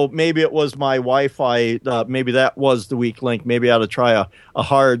 So maybe it was my Wi-Fi. Maybe that was the weak link. Maybe I ought to try a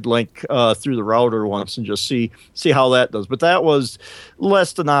hard link through the router once and just see how that does. But that was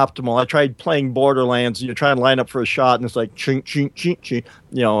less than optimal. I tried playing Borderlands. You try and line up for a shot, and it's like chink, chink, chink,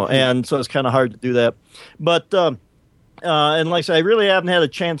 chink, and so it's kind of hard to do that. But and like I said, I really haven't had a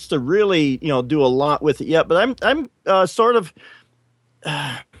chance to really, do a lot with it yet. But I'm sort of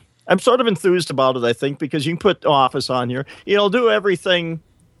enthused about it. I think because you can put Office on here, it'll do everything.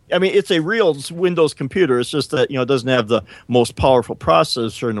 I mean, it's a real Windows computer. It's just that it doesn't have the most powerful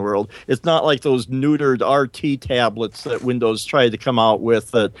processor in the world. It's not like those neutered RT tablets that Windows tried to come out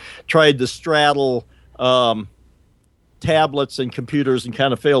with that tried to straddle tablets and computers and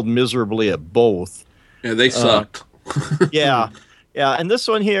kind of failed miserably at both. Yeah, they sucked. Yeah, and this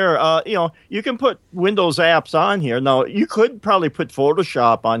one here, you can put Windows apps on here. Now, you could probably put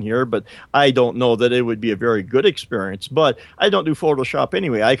Photoshop on here, but I don't know that it would be a very good experience. But I don't do Photoshop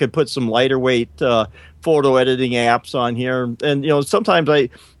anyway. I could put some lighter weight photo editing apps on here. And, sometimes I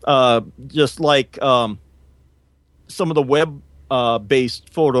just like some of the web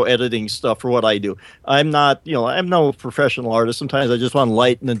based photo editing stuff for what I do. I'm not, I'm no professional artist. Sometimes I just want to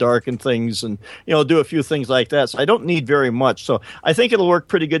lighten and darken things and, do a few things like that. So I don't need very much. So I think it'll work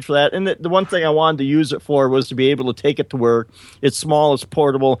pretty good for that. And the one thing I wanted to use it for was to be able to take it to work. It's small, it's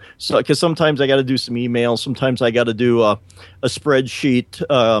portable. So, because sometimes I got to do some emails. Sometimes I got to do a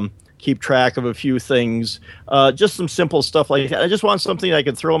spreadsheet, keep track of a few things, just some simple stuff like that. I just want something I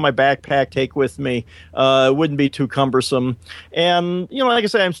can throw in my backpack, take with me. It wouldn't be too cumbersome. And, like I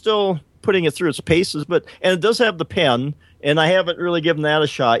say, I'm still putting it through its paces, and it does have the pen, and I haven't really given that a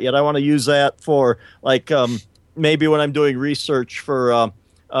shot yet. I want to use that for, maybe when I'm doing research for,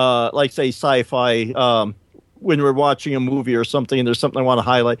 say, sci-fi, when we're watching a movie or something and there's something I want to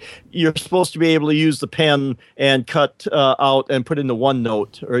highlight, you're supposed to be able to use the pen and cut out and put into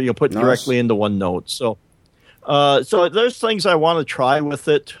OneNote, or put directly into OneNote. So there's things I want to try with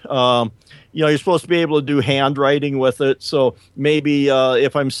it. You're supposed to be able to do handwriting with it. So maybe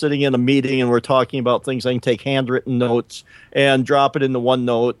if I'm sitting in a meeting and we're talking about things, I can take handwritten notes and drop it into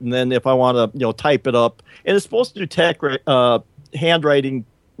OneNote. And then if I want to, type it up, and it's supposed to do handwriting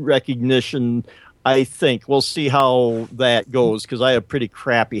recognition, I think. We'll see how that goes, because I have pretty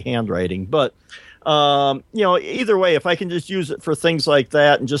crappy handwriting. But, either way, if I can just use it for things like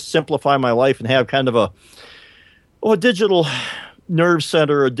that and just simplify my life and have kind of a digital nerve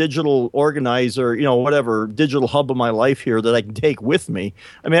center, a digital organizer, whatever, digital hub of my life here that I can take with me.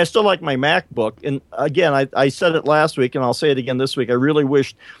 I mean, I still like my MacBook. And again, I said it last week, and I'll say it again this week. I really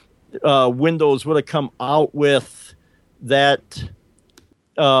wished Windows would have come out with that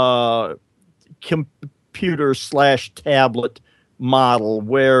computer/tablet model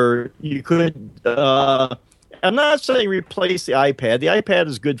where you could I'm not saying replace the iPad. The iPad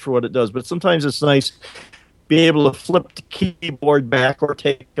is good for what it does, but sometimes it's nice be able to flip the keyboard back or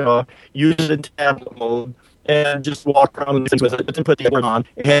use it in tablet mode and just walk around and do things with it, but then put the other on.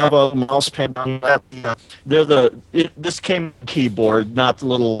 Have a mouse pad on that. This came keyboard, not the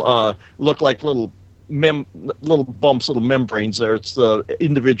little look like little bumps, little membranes there. It's the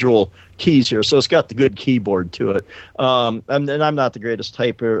individual keys here, so it's got the good keyboard to it. And I'm not the greatest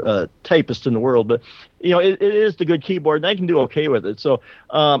typist in the world, but it is the good keyboard, and I can do okay with it. So,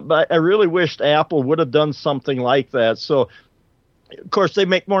 but I really wished Apple would have done something like that. So, of course, they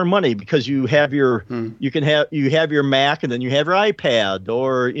make more money because you have your you have your Mac, and then you have your iPad,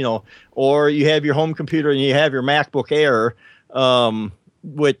 or you have your home computer and you have your MacBook Air.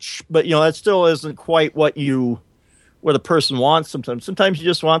 But that still isn't quite what a person wants sometimes. Sometimes you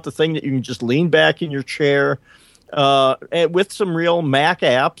just want the thing that you can just lean back in your chair, and with some real Mac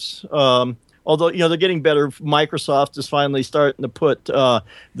apps. Although, they're getting better. Microsoft is finally starting to put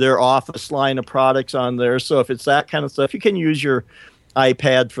their Office line of products on there. So if it's that kind of stuff, you can use your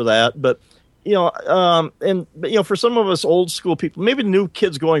iPad for that. But, for some of us old school people, maybe the new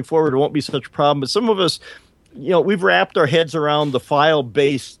kids going forward, it won't be such a problem. But some of us, we've wrapped our heads around the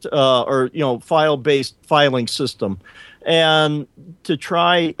file-based file-based filing system, and to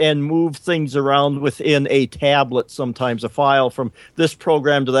try and move things around within a tablet, sometimes a file from this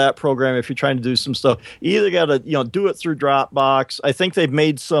program to that program. If you're trying to do some stuff, you either got to do it through Dropbox. I think they've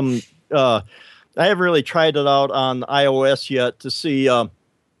made some. I haven't really tried it out on iOS yet to see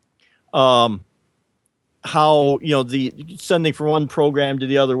how the sending from one program to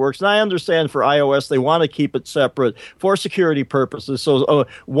the other works. And I understand for iOS they want to keep it separate for security purposes, so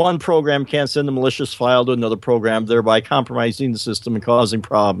one program can't send a malicious file to another program, thereby compromising the system and causing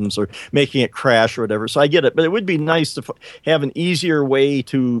problems or making it crash or whatever. So I get it, but it would be nice to have an easier way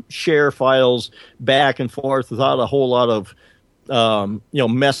to share files back and forth without a whole lot of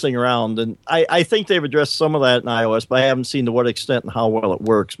messing around. And I think they've addressed some of that in iOS, but I haven't seen to what extent and how well it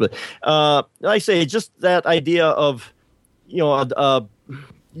works. But like I say, just that idea of,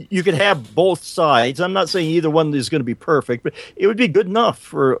 you could have both sides. I'm not saying either one is going to be perfect, but it would be good enough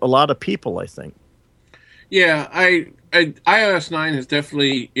for a lot of people, I think. Yeah, iOS 9 is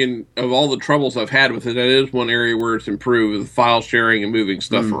definitely, of all the troubles I've had with it, that is one area where it's improved with file sharing and moving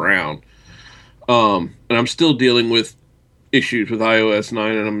stuff around. And I'm still dealing with issues with iOS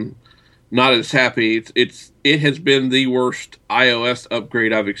 9, and I'm not as happy. It has been the worst iOS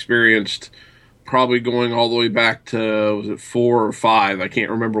upgrade I've experienced, probably going all the way back to, was it 4 or 5? I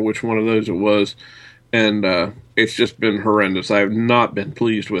can't remember which one of those it was. And it's just been horrendous. I have not been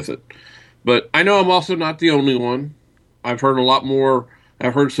pleased with it. But I know I'm also not the only one. I've heard a lot more.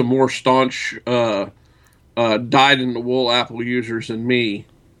 I've heard some more staunch dyed-in-the-wool Apple users than me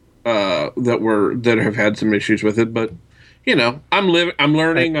that have had some issues with it. But I'm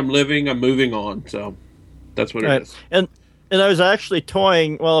learning, I'm living, I'm moving on. So that's what it is. And I was actually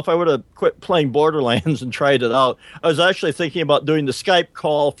toying. Well, if I would have quit playing Borderlands and tried it out, I was actually thinking about doing the Skype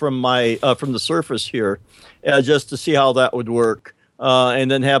call from my from the Surface here, just to see how that would work,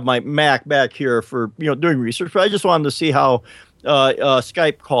 and then have my Mac back here for doing research. But I just wanted to see how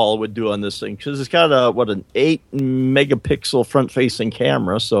Skype call would do on this thing, because it's got an 8 megapixel front facing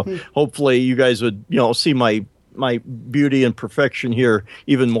camera. So hopefully you guys would see my beauty and perfection here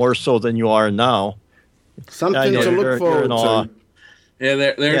even more so than you are now. Something to look forward to. Yeah,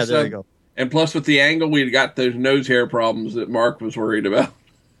 there you go. And plus, with the angle, we got those nose hair problems that Mark was worried about.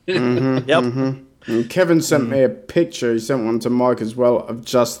 Yep. And Kevin sent me a picture. He sent one to Mike as well of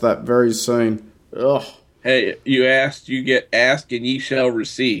just that very scene. Ugh. Hey, you asked, you get asked, and ye shall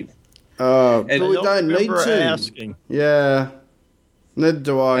receive. But we don't need to. Asking. Yeah. Neither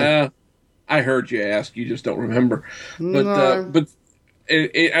do I. I heard you ask. You just don't remember. But No.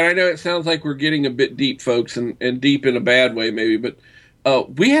 And I know it sounds like we're getting a bit deep, folks, and deep in a bad way, maybe. But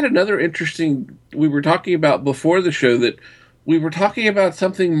we had another interesting. We were talking about before the show that we were talking about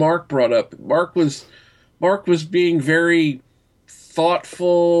something Mark brought up. Mark was being very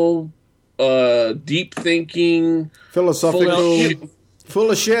thoughtful, deep thinking, philosophical,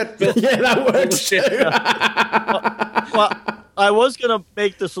 full of shit. Yeah, that works too. Well, I was going to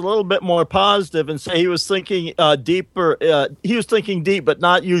make this a little bit more positive and say he was thinking deeper. He was thinking deep, but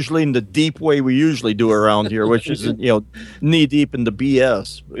not usually in the deep way we usually do around here, which is knee deep in the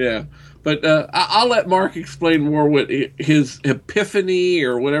BS. Yeah, but I'll let Mark explain more what his epiphany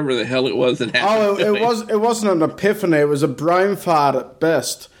or whatever the hell it was that happened. It wasn't an epiphany. It was a brain fart at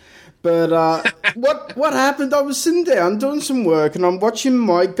best. But what happened? I was sitting down doing some work, and I'm watching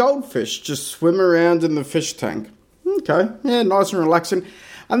my goldfish just swim around in the fish tank. Okay, yeah, nice and relaxing.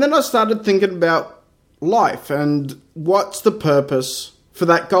 And then I started thinking about life and what's the purpose for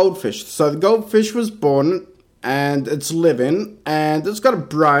that goldfish. So the goldfish was born and it's living and it's got a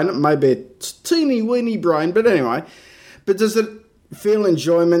brain, maybe a teeny weeny brain, but anyway. But does it feel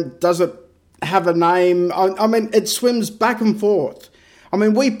enjoyment? Does it have a name? I mean, it swims back and forth. I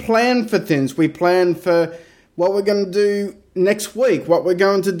mean, we plan for things. We plan for what we're going to do next week, what we're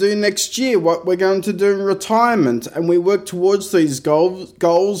going to do next year, what we're going to do in retirement, and we work towards these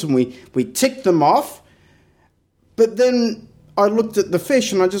goals and we tick them off. But then I looked at the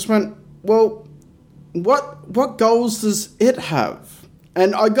fish and I just went, well, what goals does it have?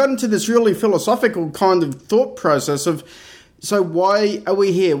 And I got into this really philosophical kind of thought process of, so why are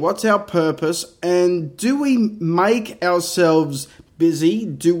we here? What's our purpose? And do we make ourselves busy?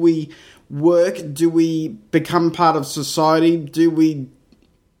 Do we work? Do we become part of society? Do we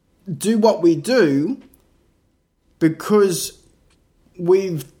do what we do because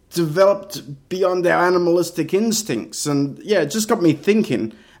we've developed beyond our animalistic instincts? And yeah, it just got me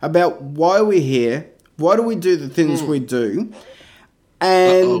thinking about why we're here. Why do we do the things we do?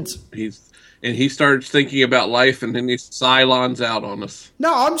 And he starts thinking about life, and then he Cylons out on us.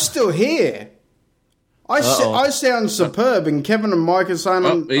 No, I'm still here. I sound superb, and Kevin and Mike are saying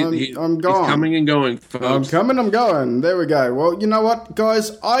I'm gone. He's coming and going, folks. I'm coming, I'm going. There we go. Well, you know what,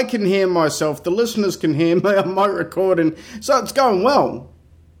 guys? I can hear myself. The listeners can hear me on my recording, so it's going well.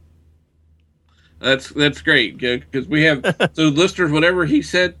 That's great, because we have... so listeners, whatever he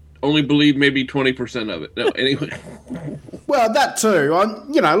said, only believe maybe 20% of it. No, anyway. Well, that too.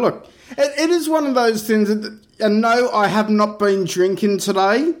 Look, it is one of those things that... And no, I have not been drinking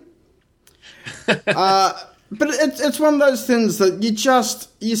today. But it's one of those things that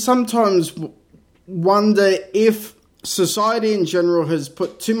you sometimes wonder if society in general has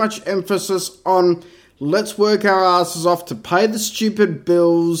put too much emphasis on let's work our asses off to pay the stupid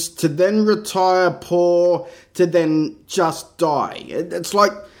bills, to then retire poor, to then just die. It's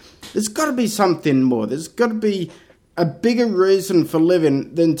like there's got to be something more. There's got to be a bigger reason for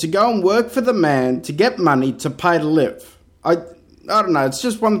living than to go and work for the man to get money to pay to live. I don't know. It's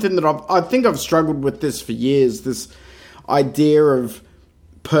just one thing that I think I've struggled with this for years, this idea of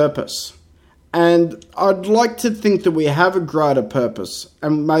purpose. And I'd like to think that we have a greater purpose.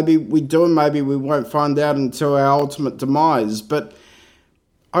 And maybe we do and maybe we won't find out until our ultimate demise. But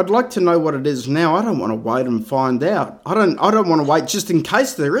I'd like to know what it is now. I don't want to wait and find out. I don't want to wait just in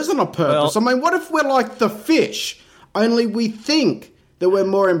case there isn't a purpose. Well, I mean, what if we're like the fish, only we think that we're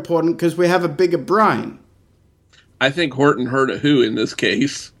more important because we have a bigger brain? I think Horton heard a who in this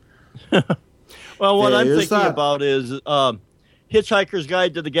case. Well, what I'm thinking about is Hitchhiker's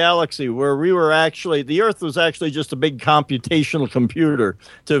Guide to the Galaxy, where the Earth was actually just a big computational computer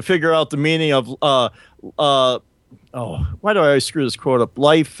to figure out the meaning of, why do I always screw this quote up?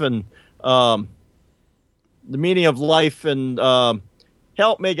 Life and, the meaning of life and,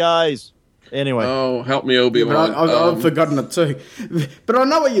 help me, guys. Anyway. Oh, help me, Obi-Wan. I've forgotten it too. But I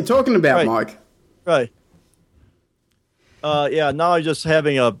know what you're talking about, right. Mike. Right. Now I'm just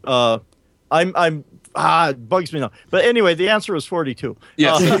having it bugs me now. But anyway, the answer is 42.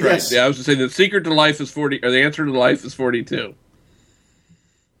 Yes, that's right. Yes. Yeah, I was just saying the secret to life is 40, or the answer to life is 42.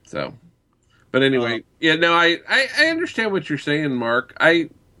 So, but anyway, I understand what you're saying, Mark. I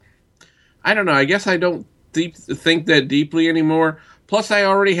don't know. I guess I don't think that deeply anymore. Plus, I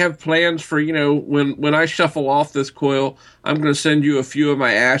already have plans for, when I shuffle off this coil, I'm going to send you a few of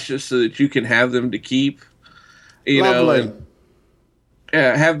my ashes so that you can have them to keep. Lovely.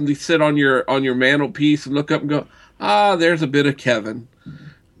 Have them sit on your mantelpiece and look up and go, there's a bit of Kevin.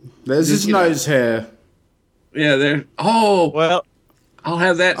 There's his nose hair. Yeah, there. Oh, well, I'll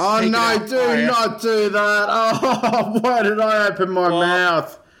have that. Oh, no, do not do that. Oh, why did I open my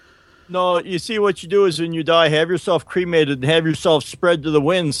mouth? No, you see what you do is when you die, have yourself cremated and have yourself spread to the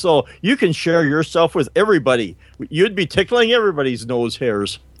wind so you can share yourself with everybody. You'd be tickling everybody's nose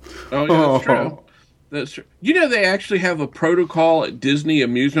hairs. Oh, yeah, that's true. That's true. They actually have a protocol at Disney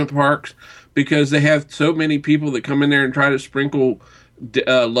amusement parks because they have so many people that come in there and try to sprinkle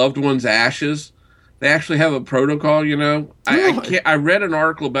loved ones' ashes. They actually have a protocol, I read an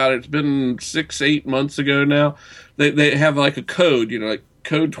article about it. It's been 6-8 months ago now. They have like a code, like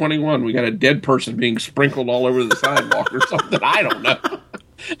Code 21. We got a dead person being sprinkled all over the sidewalk or something. I don't know.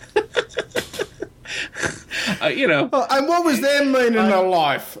 And what was their meaning of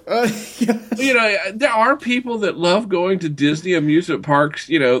life? There are people that love going to Disney amusement parks.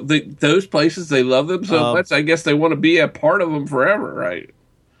 Those places, they love them so much. I guess they want to be a part of them forever, right?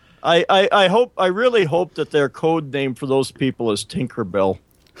 I really hope that their code name for those people is Tinkerbell.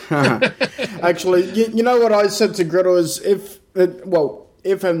 Actually, you know what I said to Gretel is if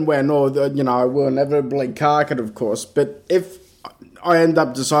and when, or I will inevitably cark it, of course. But if I end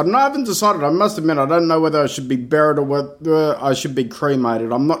up deciding, I haven't decided. I must admit, I don't know whether I should be buried or whether I should be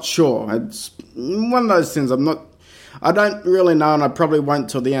cremated. I'm not sure. It's one of those things. I don't really know, and I probably won't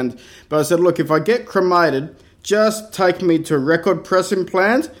till the end. But I said, look, if I get cremated, just take me to a record pressing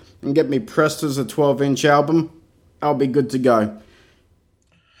plant and get me pressed as a 12-inch album. I'll be good to go.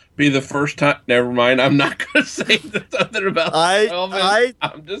 Be the first time. Never mind. I'm not going to say something about Elvis.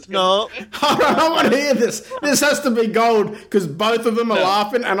 I'm just no. I want to hear this. This has to be gold because both of them are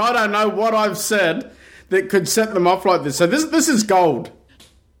laughing, and I don't know what I've said that could set them off like this. So this is gold.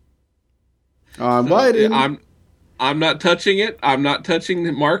 I'm waiting. I'm not touching it. I'm not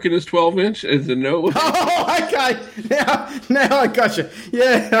touching Mark and his 12-inch. Is a no. Oh, okay. Now I got you.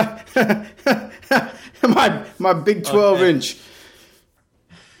 Yeah. my big 12-inch.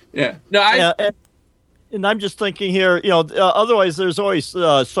 Yeah. No, and I'm just thinking here, otherwise there's always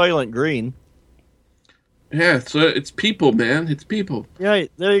Soylent Green. Yeah, so it's people, man. It's people. Yeah,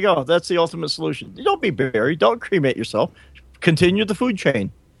 there you go. That's the ultimate solution. Don't be buried. Don't cremate yourself. Continue the food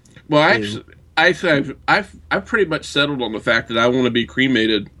chain. Well, actually, I've pretty much settled on the fact that I want to be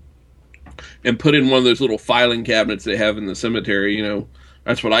cremated and put in one of those little filing cabinets they have in the cemetery.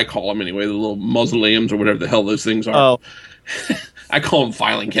 That's what I call them anyway, the little mausoleums or whatever the hell those things are. Oh. I call them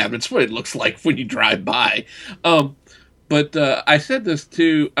filing cabinets, what it looks like when you drive by. But I said this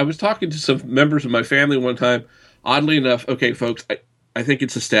too. I was talking to some members of my family one time. Oddly enough, okay, folks, I think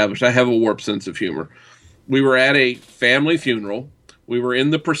it's established. I have a warped sense of humor. We were at a family funeral. We were in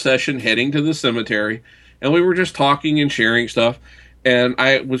the procession heading to the cemetery, and we were just talking and sharing stuff. And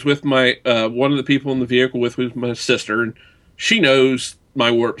I was with my one of the people in the vehicle with was my sister, and she knows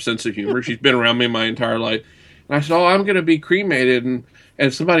my warped sense of humor. She's been around me my entire life. And I said, I'm going to be cremated.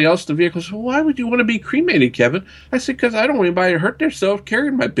 And somebody else in the vehicle said, why would you want to be cremated, Kevin? I said, because I don't want anybody to hurt themselves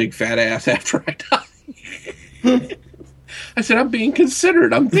carrying my big fat ass after I die. I said, I'm being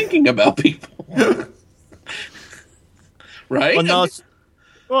considerate. I'm thinking about people. Right?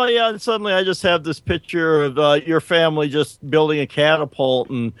 And suddenly I just have this picture of your family just building a catapult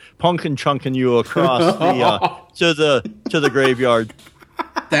and punkin chunking you across to the graveyard.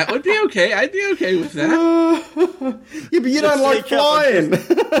 That would be okay. I'd be okay with that. Yeah, but you don't like flying.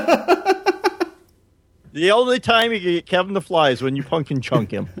 The only time you get Kevin to fly is when you pumpkin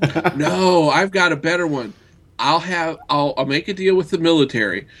chunk him. No, I've got a better one. I'll make a deal with the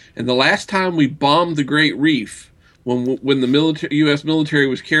military. And the last time we bombed the Great Reef, when the U.S. military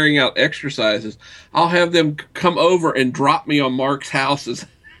was carrying out exercises, I'll have them come over and drop me on Mark's house as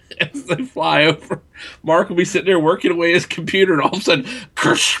they fly over. Mark will be sitting there working away his computer, and all of a sudden,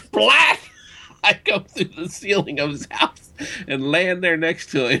 kersplat! I go through the ceiling of his house and land there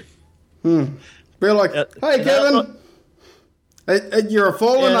next to him. Be like, hey, Kevin, you're a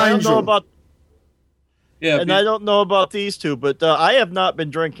fallen angel. Yeah, and I don't know about these two, but I have not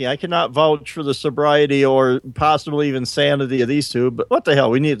been drinking. I cannot vouch for the sobriety or possibly even sanity of these two. But what the hell?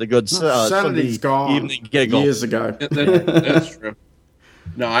 We need a good sanity's gone evening giggle years ago. That's true.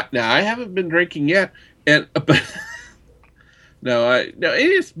 No, I haven't been drinking yet, and but it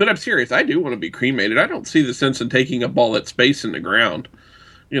is. But I'm serious. I do want to be cremated. I don't see the sense in taking up all that space in the ground.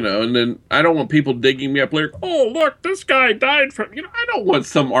 And then I don't want people digging me up later. Oh, look, this guy died from. I don't want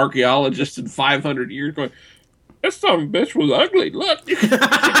some archaeologist in 500 years going, this son of a bitch was ugly. Look.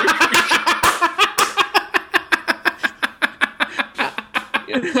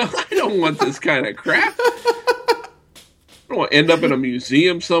 I don't want this kind of crap. I don't want to end up in a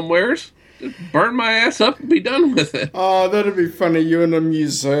museum somewhere. Just burn my ass up and be done with it. Oh, that'd be funny. You in a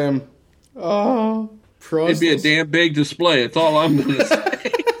museum. Oh, priceless. It'd be a damn big display. That's all I'm going to say.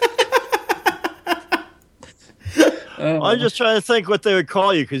 I'm just trying to think what they would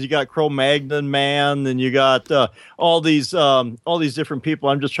call you, because you got Cro-Magnon Man and you got all these different people.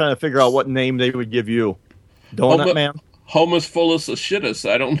 I'm just trying to figure out what name they would give you. Donut Man? Homus Fullus Shitus,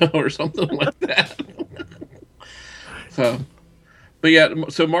 I don't know, or something like that. So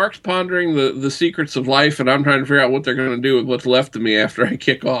Mark's pondering the secrets of life, and I'm trying to figure out what they're going to do with what's left of me after I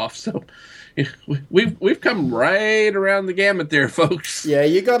kick off. So we've come right around the gamut there, folks. Yeah,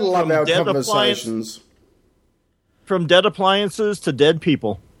 you got to love our conversations. From dead appliances to dead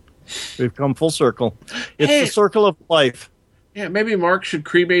people. We've come full circle. It's the circle of life. Yeah, maybe Mark should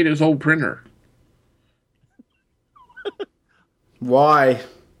cremate his old printer. Why?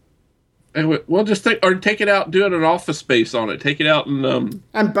 Well, just take it out, do an office space on it. Take it out and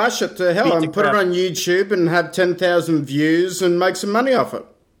bash it to hell and put it on YouTube and have 10,000 views and make some money off it.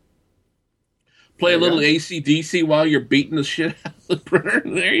 Play a little AC/DC while you're beating the shit out of the printer.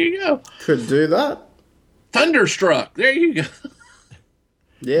 There you go. Could do that. Thunderstruck. There you go.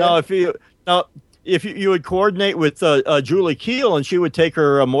 Yeah. Now, if you would coordinate with Julie Keel and she would take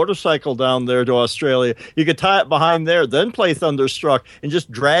her motorcycle down there to Australia, you could tie it behind there, then play Thunderstruck and just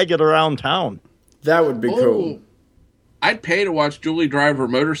drag it around town. That would be cool. I'd pay to watch Julie drive her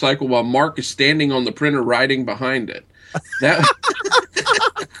motorcycle while Mark is standing on the printer riding behind it. That'd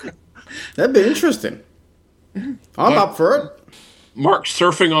be interesting. I'm up for it. Mark's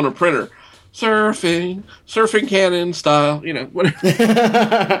surfing on a printer. Surfing cannon style,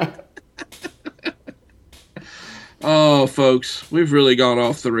 whatever. Oh, folks, we've really gone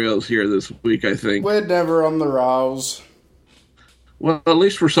off the rails here this week, I think. We're never on the rails. Well, at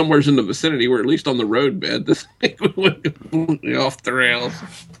least we're somewhere in the vicinity. We're at least on the roadbed. This week we went completely off the rails.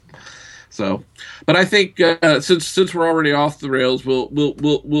 So, but I think since we're already off the rails, we'll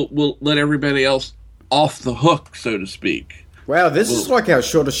let everybody else off the hook, so to speak. Wow, this is like our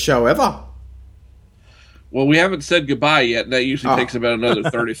shortest show ever. Well, we haven't said goodbye yet. That usually takes about another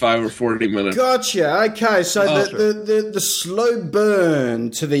 35 or 40 minutes. Gotcha. Okay, so the slow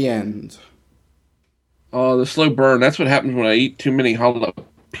burn to the end. Oh, the slow burn. That's what happens when I eat too many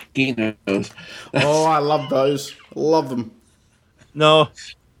jalapenos. Oh, I love those. Love them. No.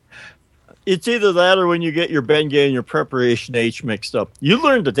 It's either that or when you get your Bengay and your Preparation H mixed up. You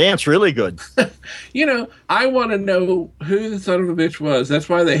learned to dance really good. I want to know who the son of a bitch was. That's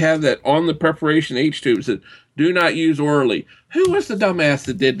why they have that on the Preparation H tubes that do not use orally. Who was the dumbass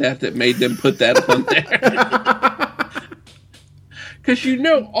that did that made them put that on there? Because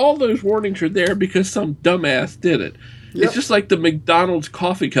all those warnings are there because some dumbass did it. Yep. It's just like the McDonald's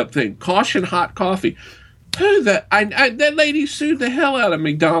coffee cup thing. Caution hot coffee. That lady sued the hell out of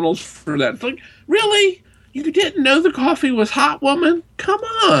McDonald's for that. It's like, really? You didn't know the coffee was hot, woman? Come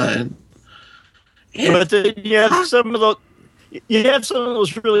on. But then you have some of those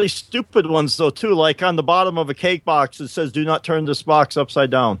really stupid ones though too, like on the bottom of a cake box it says "Do not turn this box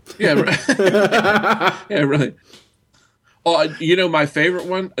upside down." Yeah, right. Yeah, really. Oh, my favorite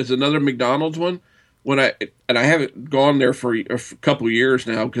one is another McDonald's one. I haven't gone there for a couple of years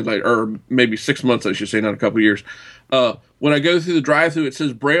now or maybe 6 months, I should say, not a couple of years. When I go through the drive-thru, it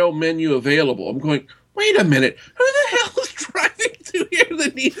says Braille menu available. I'm going, wait a minute, who the hell is driving through here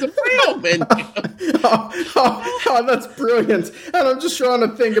that needs a Braille menu? oh, that's brilliant. And I'm just trying to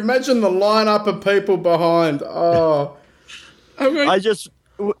think. Imagine the lineup of people behind. Oh,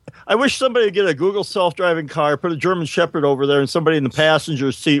 I wish somebody would get a Google self-driving car, put a German Shepherd over there, and somebody in the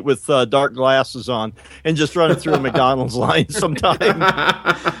passenger seat with dark glasses on, and just run it through a McDonald's line sometime.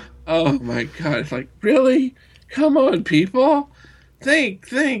 Oh my God! It's like, really? Come on, people, think.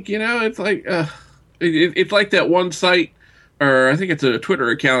 It's like it's like that one site, or I think it's a Twitter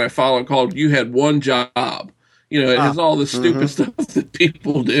account I follow called "You Had One Job." It has all the stupid stuff that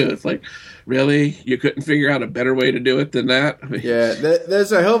people do. It's like, Really? You couldn't figure out a better way to do it than that? Yeah,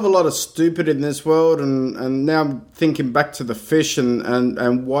 there's a hell of a lot of stupid in this world, and now I'm thinking back to the fish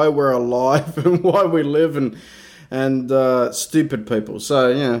and why we're alive and why we live and stupid people. So,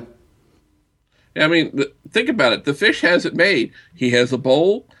 yeah. I mean, think about it. The fish has it made. He has a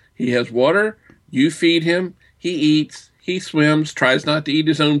bowl. He has water. You feed him. He eats. He swims. Tries not to eat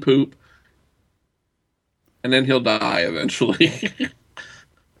his own poop. And then he'll die eventually.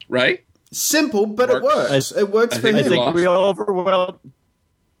 Right? Simple, but it works. It works for him. I think we overwhelmed.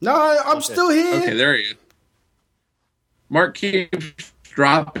 No, I'm still here. Okay, there he is. Mark keeps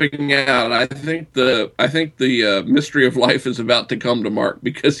dropping out. I think the mystery of life is about to come to Mark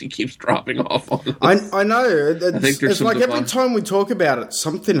because he keeps dropping off on us. I know. It's like every divine... time we talk about it,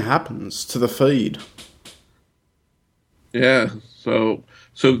 something happens to the feed. Yeah. So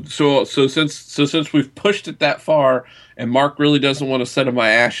since we've pushed it that far, and Mark really doesn't want a set of my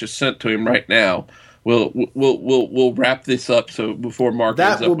ashes sent to him right now, we'll wrap this up. So before Mark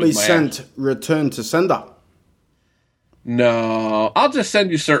that ends up will with be my sent ashes. return to sender. No, I'll just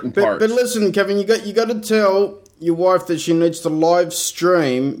send you certain parts. But listen, Kevin, you got to tell your wife that she needs to live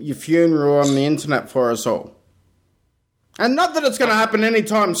stream your funeral on the internet for us all. And not that it's going to happen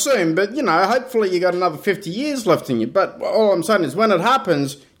anytime soon, but, hopefully you got another 50 years left in you. But all I'm saying is when it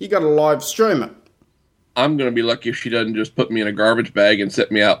happens, you got to live stream it. I'm going to be lucky if she doesn't just put me in a garbage bag and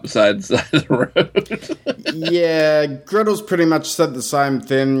set me out beside the side of the road. Yeah, Gretel's pretty much said the same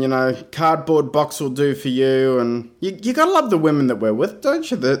thing, cardboard box will do for you. And you got to love the women that we're with,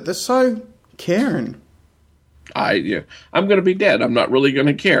 don't you? They're so caring. I'm going to be dead. I'm not really going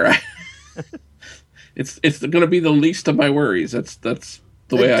to care. It's going to be the least of my worries. That's the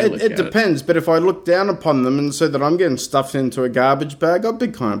way I look at it. It depends, but if I look down upon them and say that I'm getting stuffed into a garbage bag, I'd be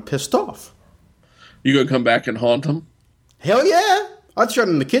kind of pissed off. You going to come back and haunt them? Hell yeah. I'd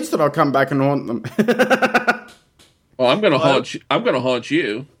threaten the kids that I'll come back and haunt them. Well, I'm going to haunt you. I'm going to haunt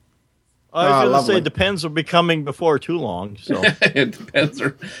you. I was going to say Depends will be coming before too long. So It depends.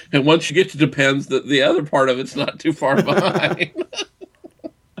 And once you get to Depends, the other part of it's not too far behind.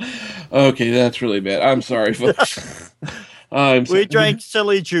 Okay, that's really bad. I'm sorry, folks. We drank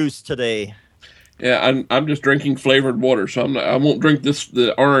silly juice today. Yeah, I'm just drinking flavored water, so I won't drink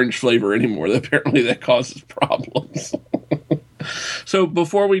the orange flavor anymore. Apparently, that causes problems. So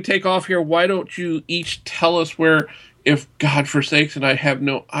before we take off here, why don't you each tell us where, if God forsakes, and I have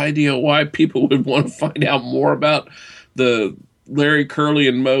no idea why people would want to find out more about the Larry, Curly,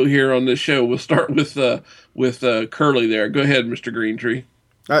 and Mo here on this show. We'll start with Curly there. Go ahead, Mr. Greentree.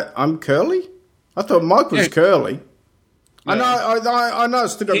 I'm Curly? I thought Mike was Curly. No. I know I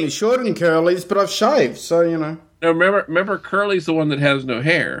still got me short and curlies, but I've shaved, so, No, remember Curly's the one that has no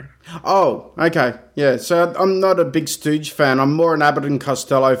hair. Oh, okay. Yeah, so I'm not a big Stooge fan. I'm more an Abbott and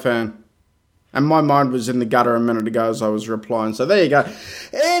Costello fan. And my mind was in the gutter a minute ago as I was replying, so there you go.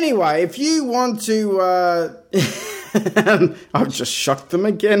 Anyway, if you want to... I've just shocked them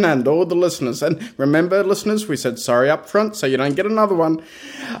again and all the listeners. And remember, listeners, we said sorry up front so you don't get another one.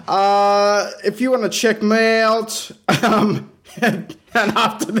 If you want to check me out, and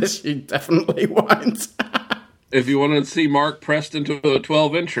after this you definitely won't. If you want to see Mark pressed into a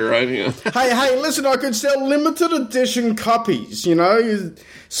 12-incher, Hey, listen, I could sell limited edition copies, you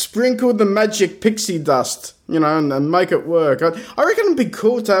sprinkle the magic pixie dust, and make it work. I reckon it'd be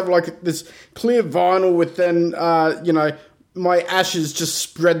cool to have, like, this clear vinyl with then, my ashes just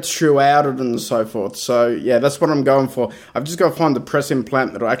spread throughout it and so forth. So, yeah, that's what I'm going for. I've just got to find the press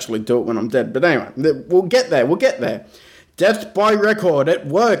implant that'll actually do it when I'm dead. But anyway, we'll get there. Death by record. It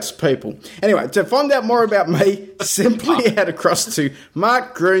works, people. Anyway, to find out more about me, simply head across to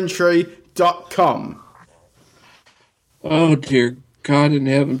markgreentree.com. Oh, dear God in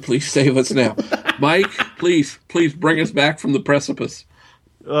heaven, please save us now. Mike, please bring us back from the precipice.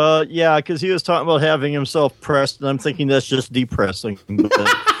 Yeah, because he was talking about having himself pressed, and I'm thinking that's just depressing.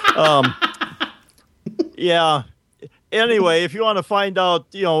 Yeah. Anyway, if you want to find out,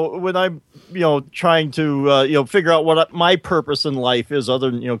 when I'm, trying to, figure out what my purpose in life is other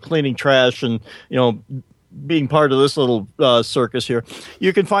than, cleaning trash and, being part of this little circus here,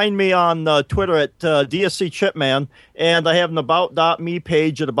 you can find me on Twitter at DSC Chipman, and I have an about.me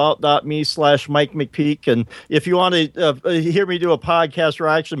page at about.me/Mike McPeak. And if you want to hear me do a podcast where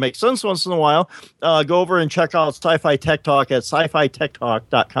I actually make sense once in a while, go over and check out Sci-Fi Tech Talk at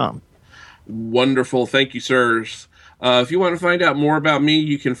scifitechtalk.com. Wonderful. Thank you, sirs. If you want to find out more about me,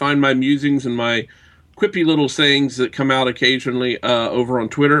 you can find my musings and my quippy little sayings that come out occasionally over on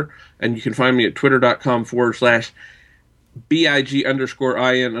Twitter. And you can find me at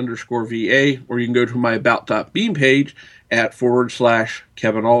twitter.com/BIG_IN_VA, or you can go to my about.beam page at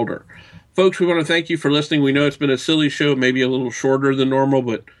 /Kevin Alder. folks, we want to thank you for listening. We know it's been a silly show, maybe a little shorter than normal,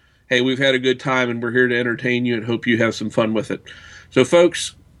 but hey, we've had a good time, and we're here to entertain you and hope you have some fun with it. So,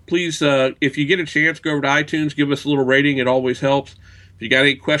 folks, please, if you get a chance, go over to iTunes, give us a little rating. It always helps. If you got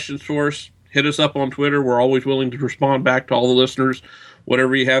any questions for us, hit us up on Twitter. We're always willing to respond back to all the listeners.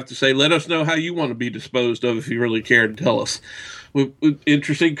 Whatever you have to say, let us know how you want to be disposed of if you really care to tell us.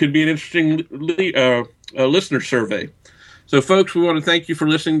 Interesting, could be an interesting listener survey. So, folks, we want to thank you for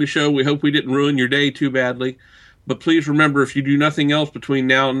listening to the show. We hope we didn't ruin your day too badly. But please remember, if you do nothing else between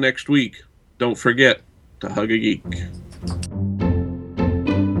now and next week, don't forget to hug a geek.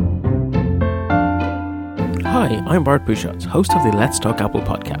 Hi, I'm Bart Buchholz, host of the Let's Talk Apple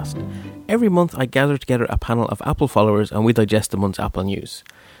podcast. Every month I gather together a panel of Apple followers and we digest the month's Apple news.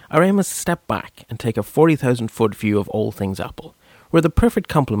 Our aim is to step back and take a 40,000-foot view of all things Apple. We're the perfect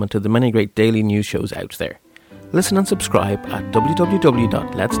complement to the many great daily news shows out there. Listen and subscribe at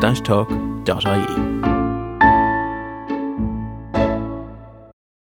www.lets-talk.ie.